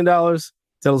 $10 million,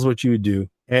 tell us what you would do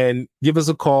and give us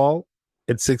a call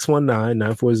at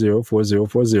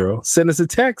 619-940-4040. Send us a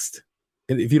text.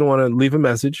 And if you don't want to leave a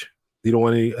message, you don't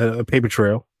want a paper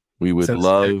trail. We would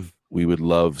love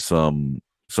some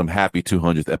happy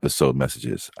 200th episode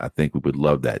messages. I think we would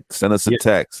love that. Send us a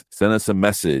text. Send us a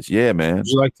message. Yeah, man. Would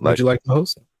you like to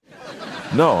host?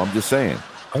 No, I'm just saying.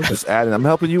 Okay. Just adding. I'm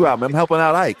helping you out. I'm helping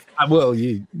out Ike.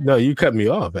 You cut me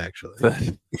off, actually.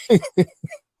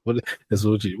 That's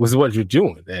what you're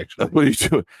doing, actually. What are you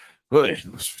doing? What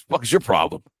the fuck is your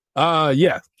problem?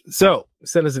 Yeah. So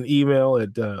send us an email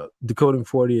at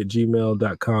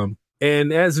decoding40@gmail.com.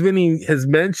 And as Vinny has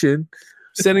mentioned,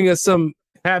 sending us some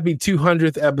happy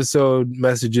 200th episode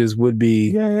messages would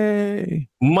be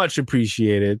much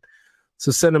appreciated.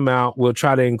 So send them out. We'll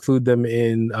try to include them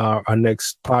in our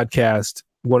next podcast.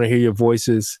 Want to hear your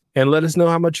voices and let us know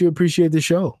how much you appreciate the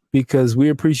show, because we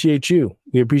appreciate you.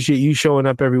 We appreciate you showing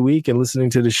up every week and listening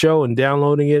to the show and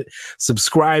downloading it,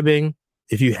 subscribing.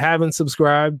 If you haven't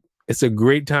subscribed, it's a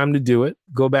great time to do it.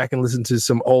 Go back and listen to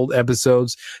some old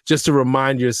episodes just to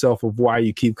remind yourself of why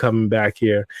you keep coming back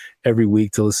here every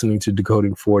week to listening to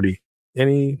Decoding 40.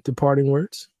 Any departing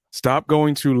words? Stop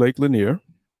going to Lake Lanier.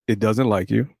 It doesn't like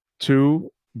you.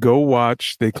 2, go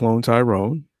watch They Clone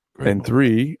Tyrone. And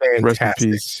 3, rest in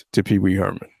peace to Pee Wee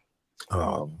Herman.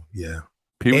 Oh, yeah.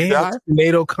 Pee Wee died?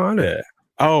 Sinead O'Connor. Yeah.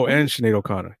 Oh, and Sinead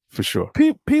O'Connor, for sure.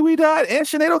 Pee Wee died and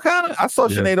Sinead O'Connor? I saw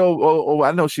Sinead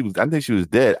I think she was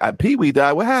dead. Pee Wee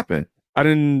died. What happened? I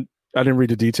didn't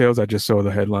read the details. I just saw the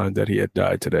headline that he had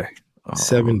died today.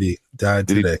 70 died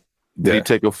today. Did he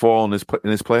take a fall in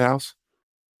his playhouse?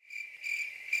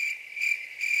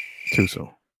 Too soon.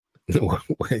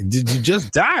 Did you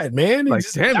just die, man? Like,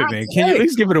 damn it, man. Can you at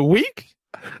least give it a week?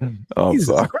 Oh, Jesus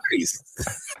sorry. Christ.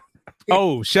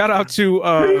 Oh, shout out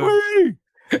to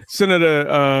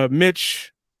Senator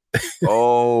Mitch.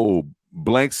 Oh,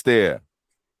 blank stare.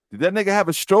 Did that nigga have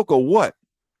a stroke or what?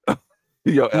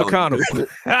 Yo, McConnell.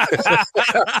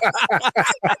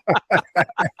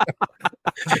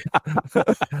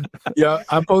 Yeah,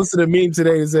 I posted a meme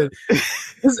today and said,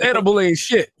 this edible ain't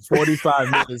shit.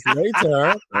 45 minutes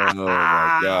later. Oh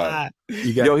my God.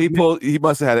 He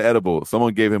must have had an edible.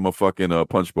 Someone gave him a fucking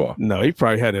punch bar. No, he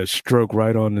probably had a stroke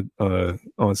right on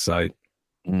site.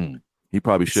 He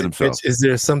probably shit himself. Is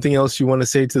there something else you want to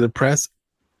say to the press?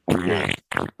 Mr.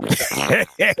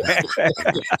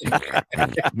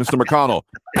 McConnell.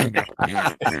 I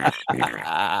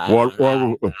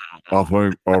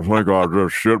think I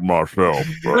just shit myself.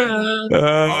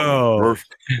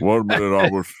 First 1 minute I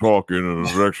was talking, and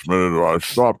the next minute I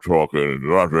stopped talking,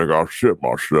 and I think I shit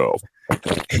myself.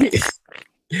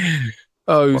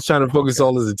 Oh, he was trying to focus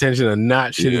all his attention on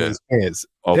not shitting his pants.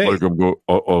 I think I'm going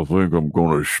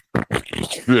to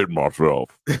shit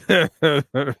myself.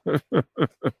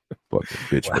 Fucking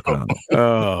bitch McConnell.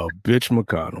 Oh, bitch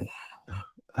McConnell.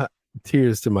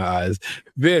 Tears to my eyes.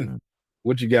 Vin,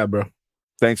 what you got, bro?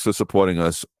 Thanks for supporting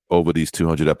us over these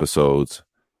 200 episodes.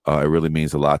 It really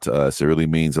means a lot to us. It really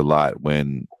means a lot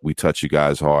when we touch you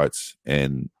guys' hearts,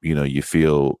 and you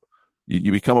feel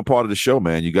you become a part of the show,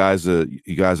 man. You guys are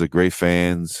great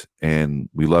fans, and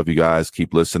we love you guys.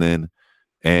 Keep listening,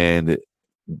 and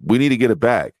we need to get it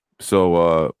back.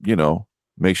 So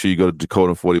make sure you go to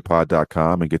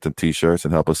decoding40pod.com and get them t-shirts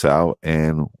and help us out.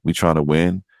 And we trying to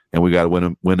win, and we got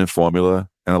a winning formula.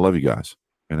 And I love you guys,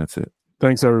 and that's it.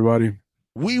 Thanks, everybody.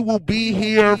 We will be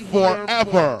here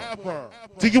forever.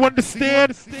 Do you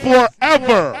understand?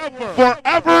 Forever.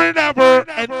 Forever and ever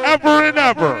and ever and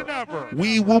ever.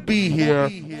 We will be here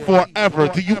forever.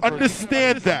 Do you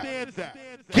understand that?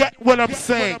 Get what I'm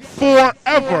saying?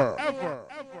 Forever.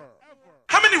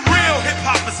 How many real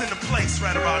hip-hoppers in the place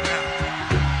right about now?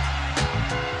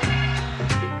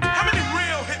 How many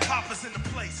real hip-hoppers in the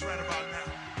place right about now?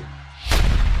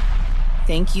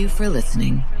 Thank you for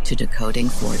listening to Decoding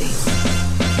 40.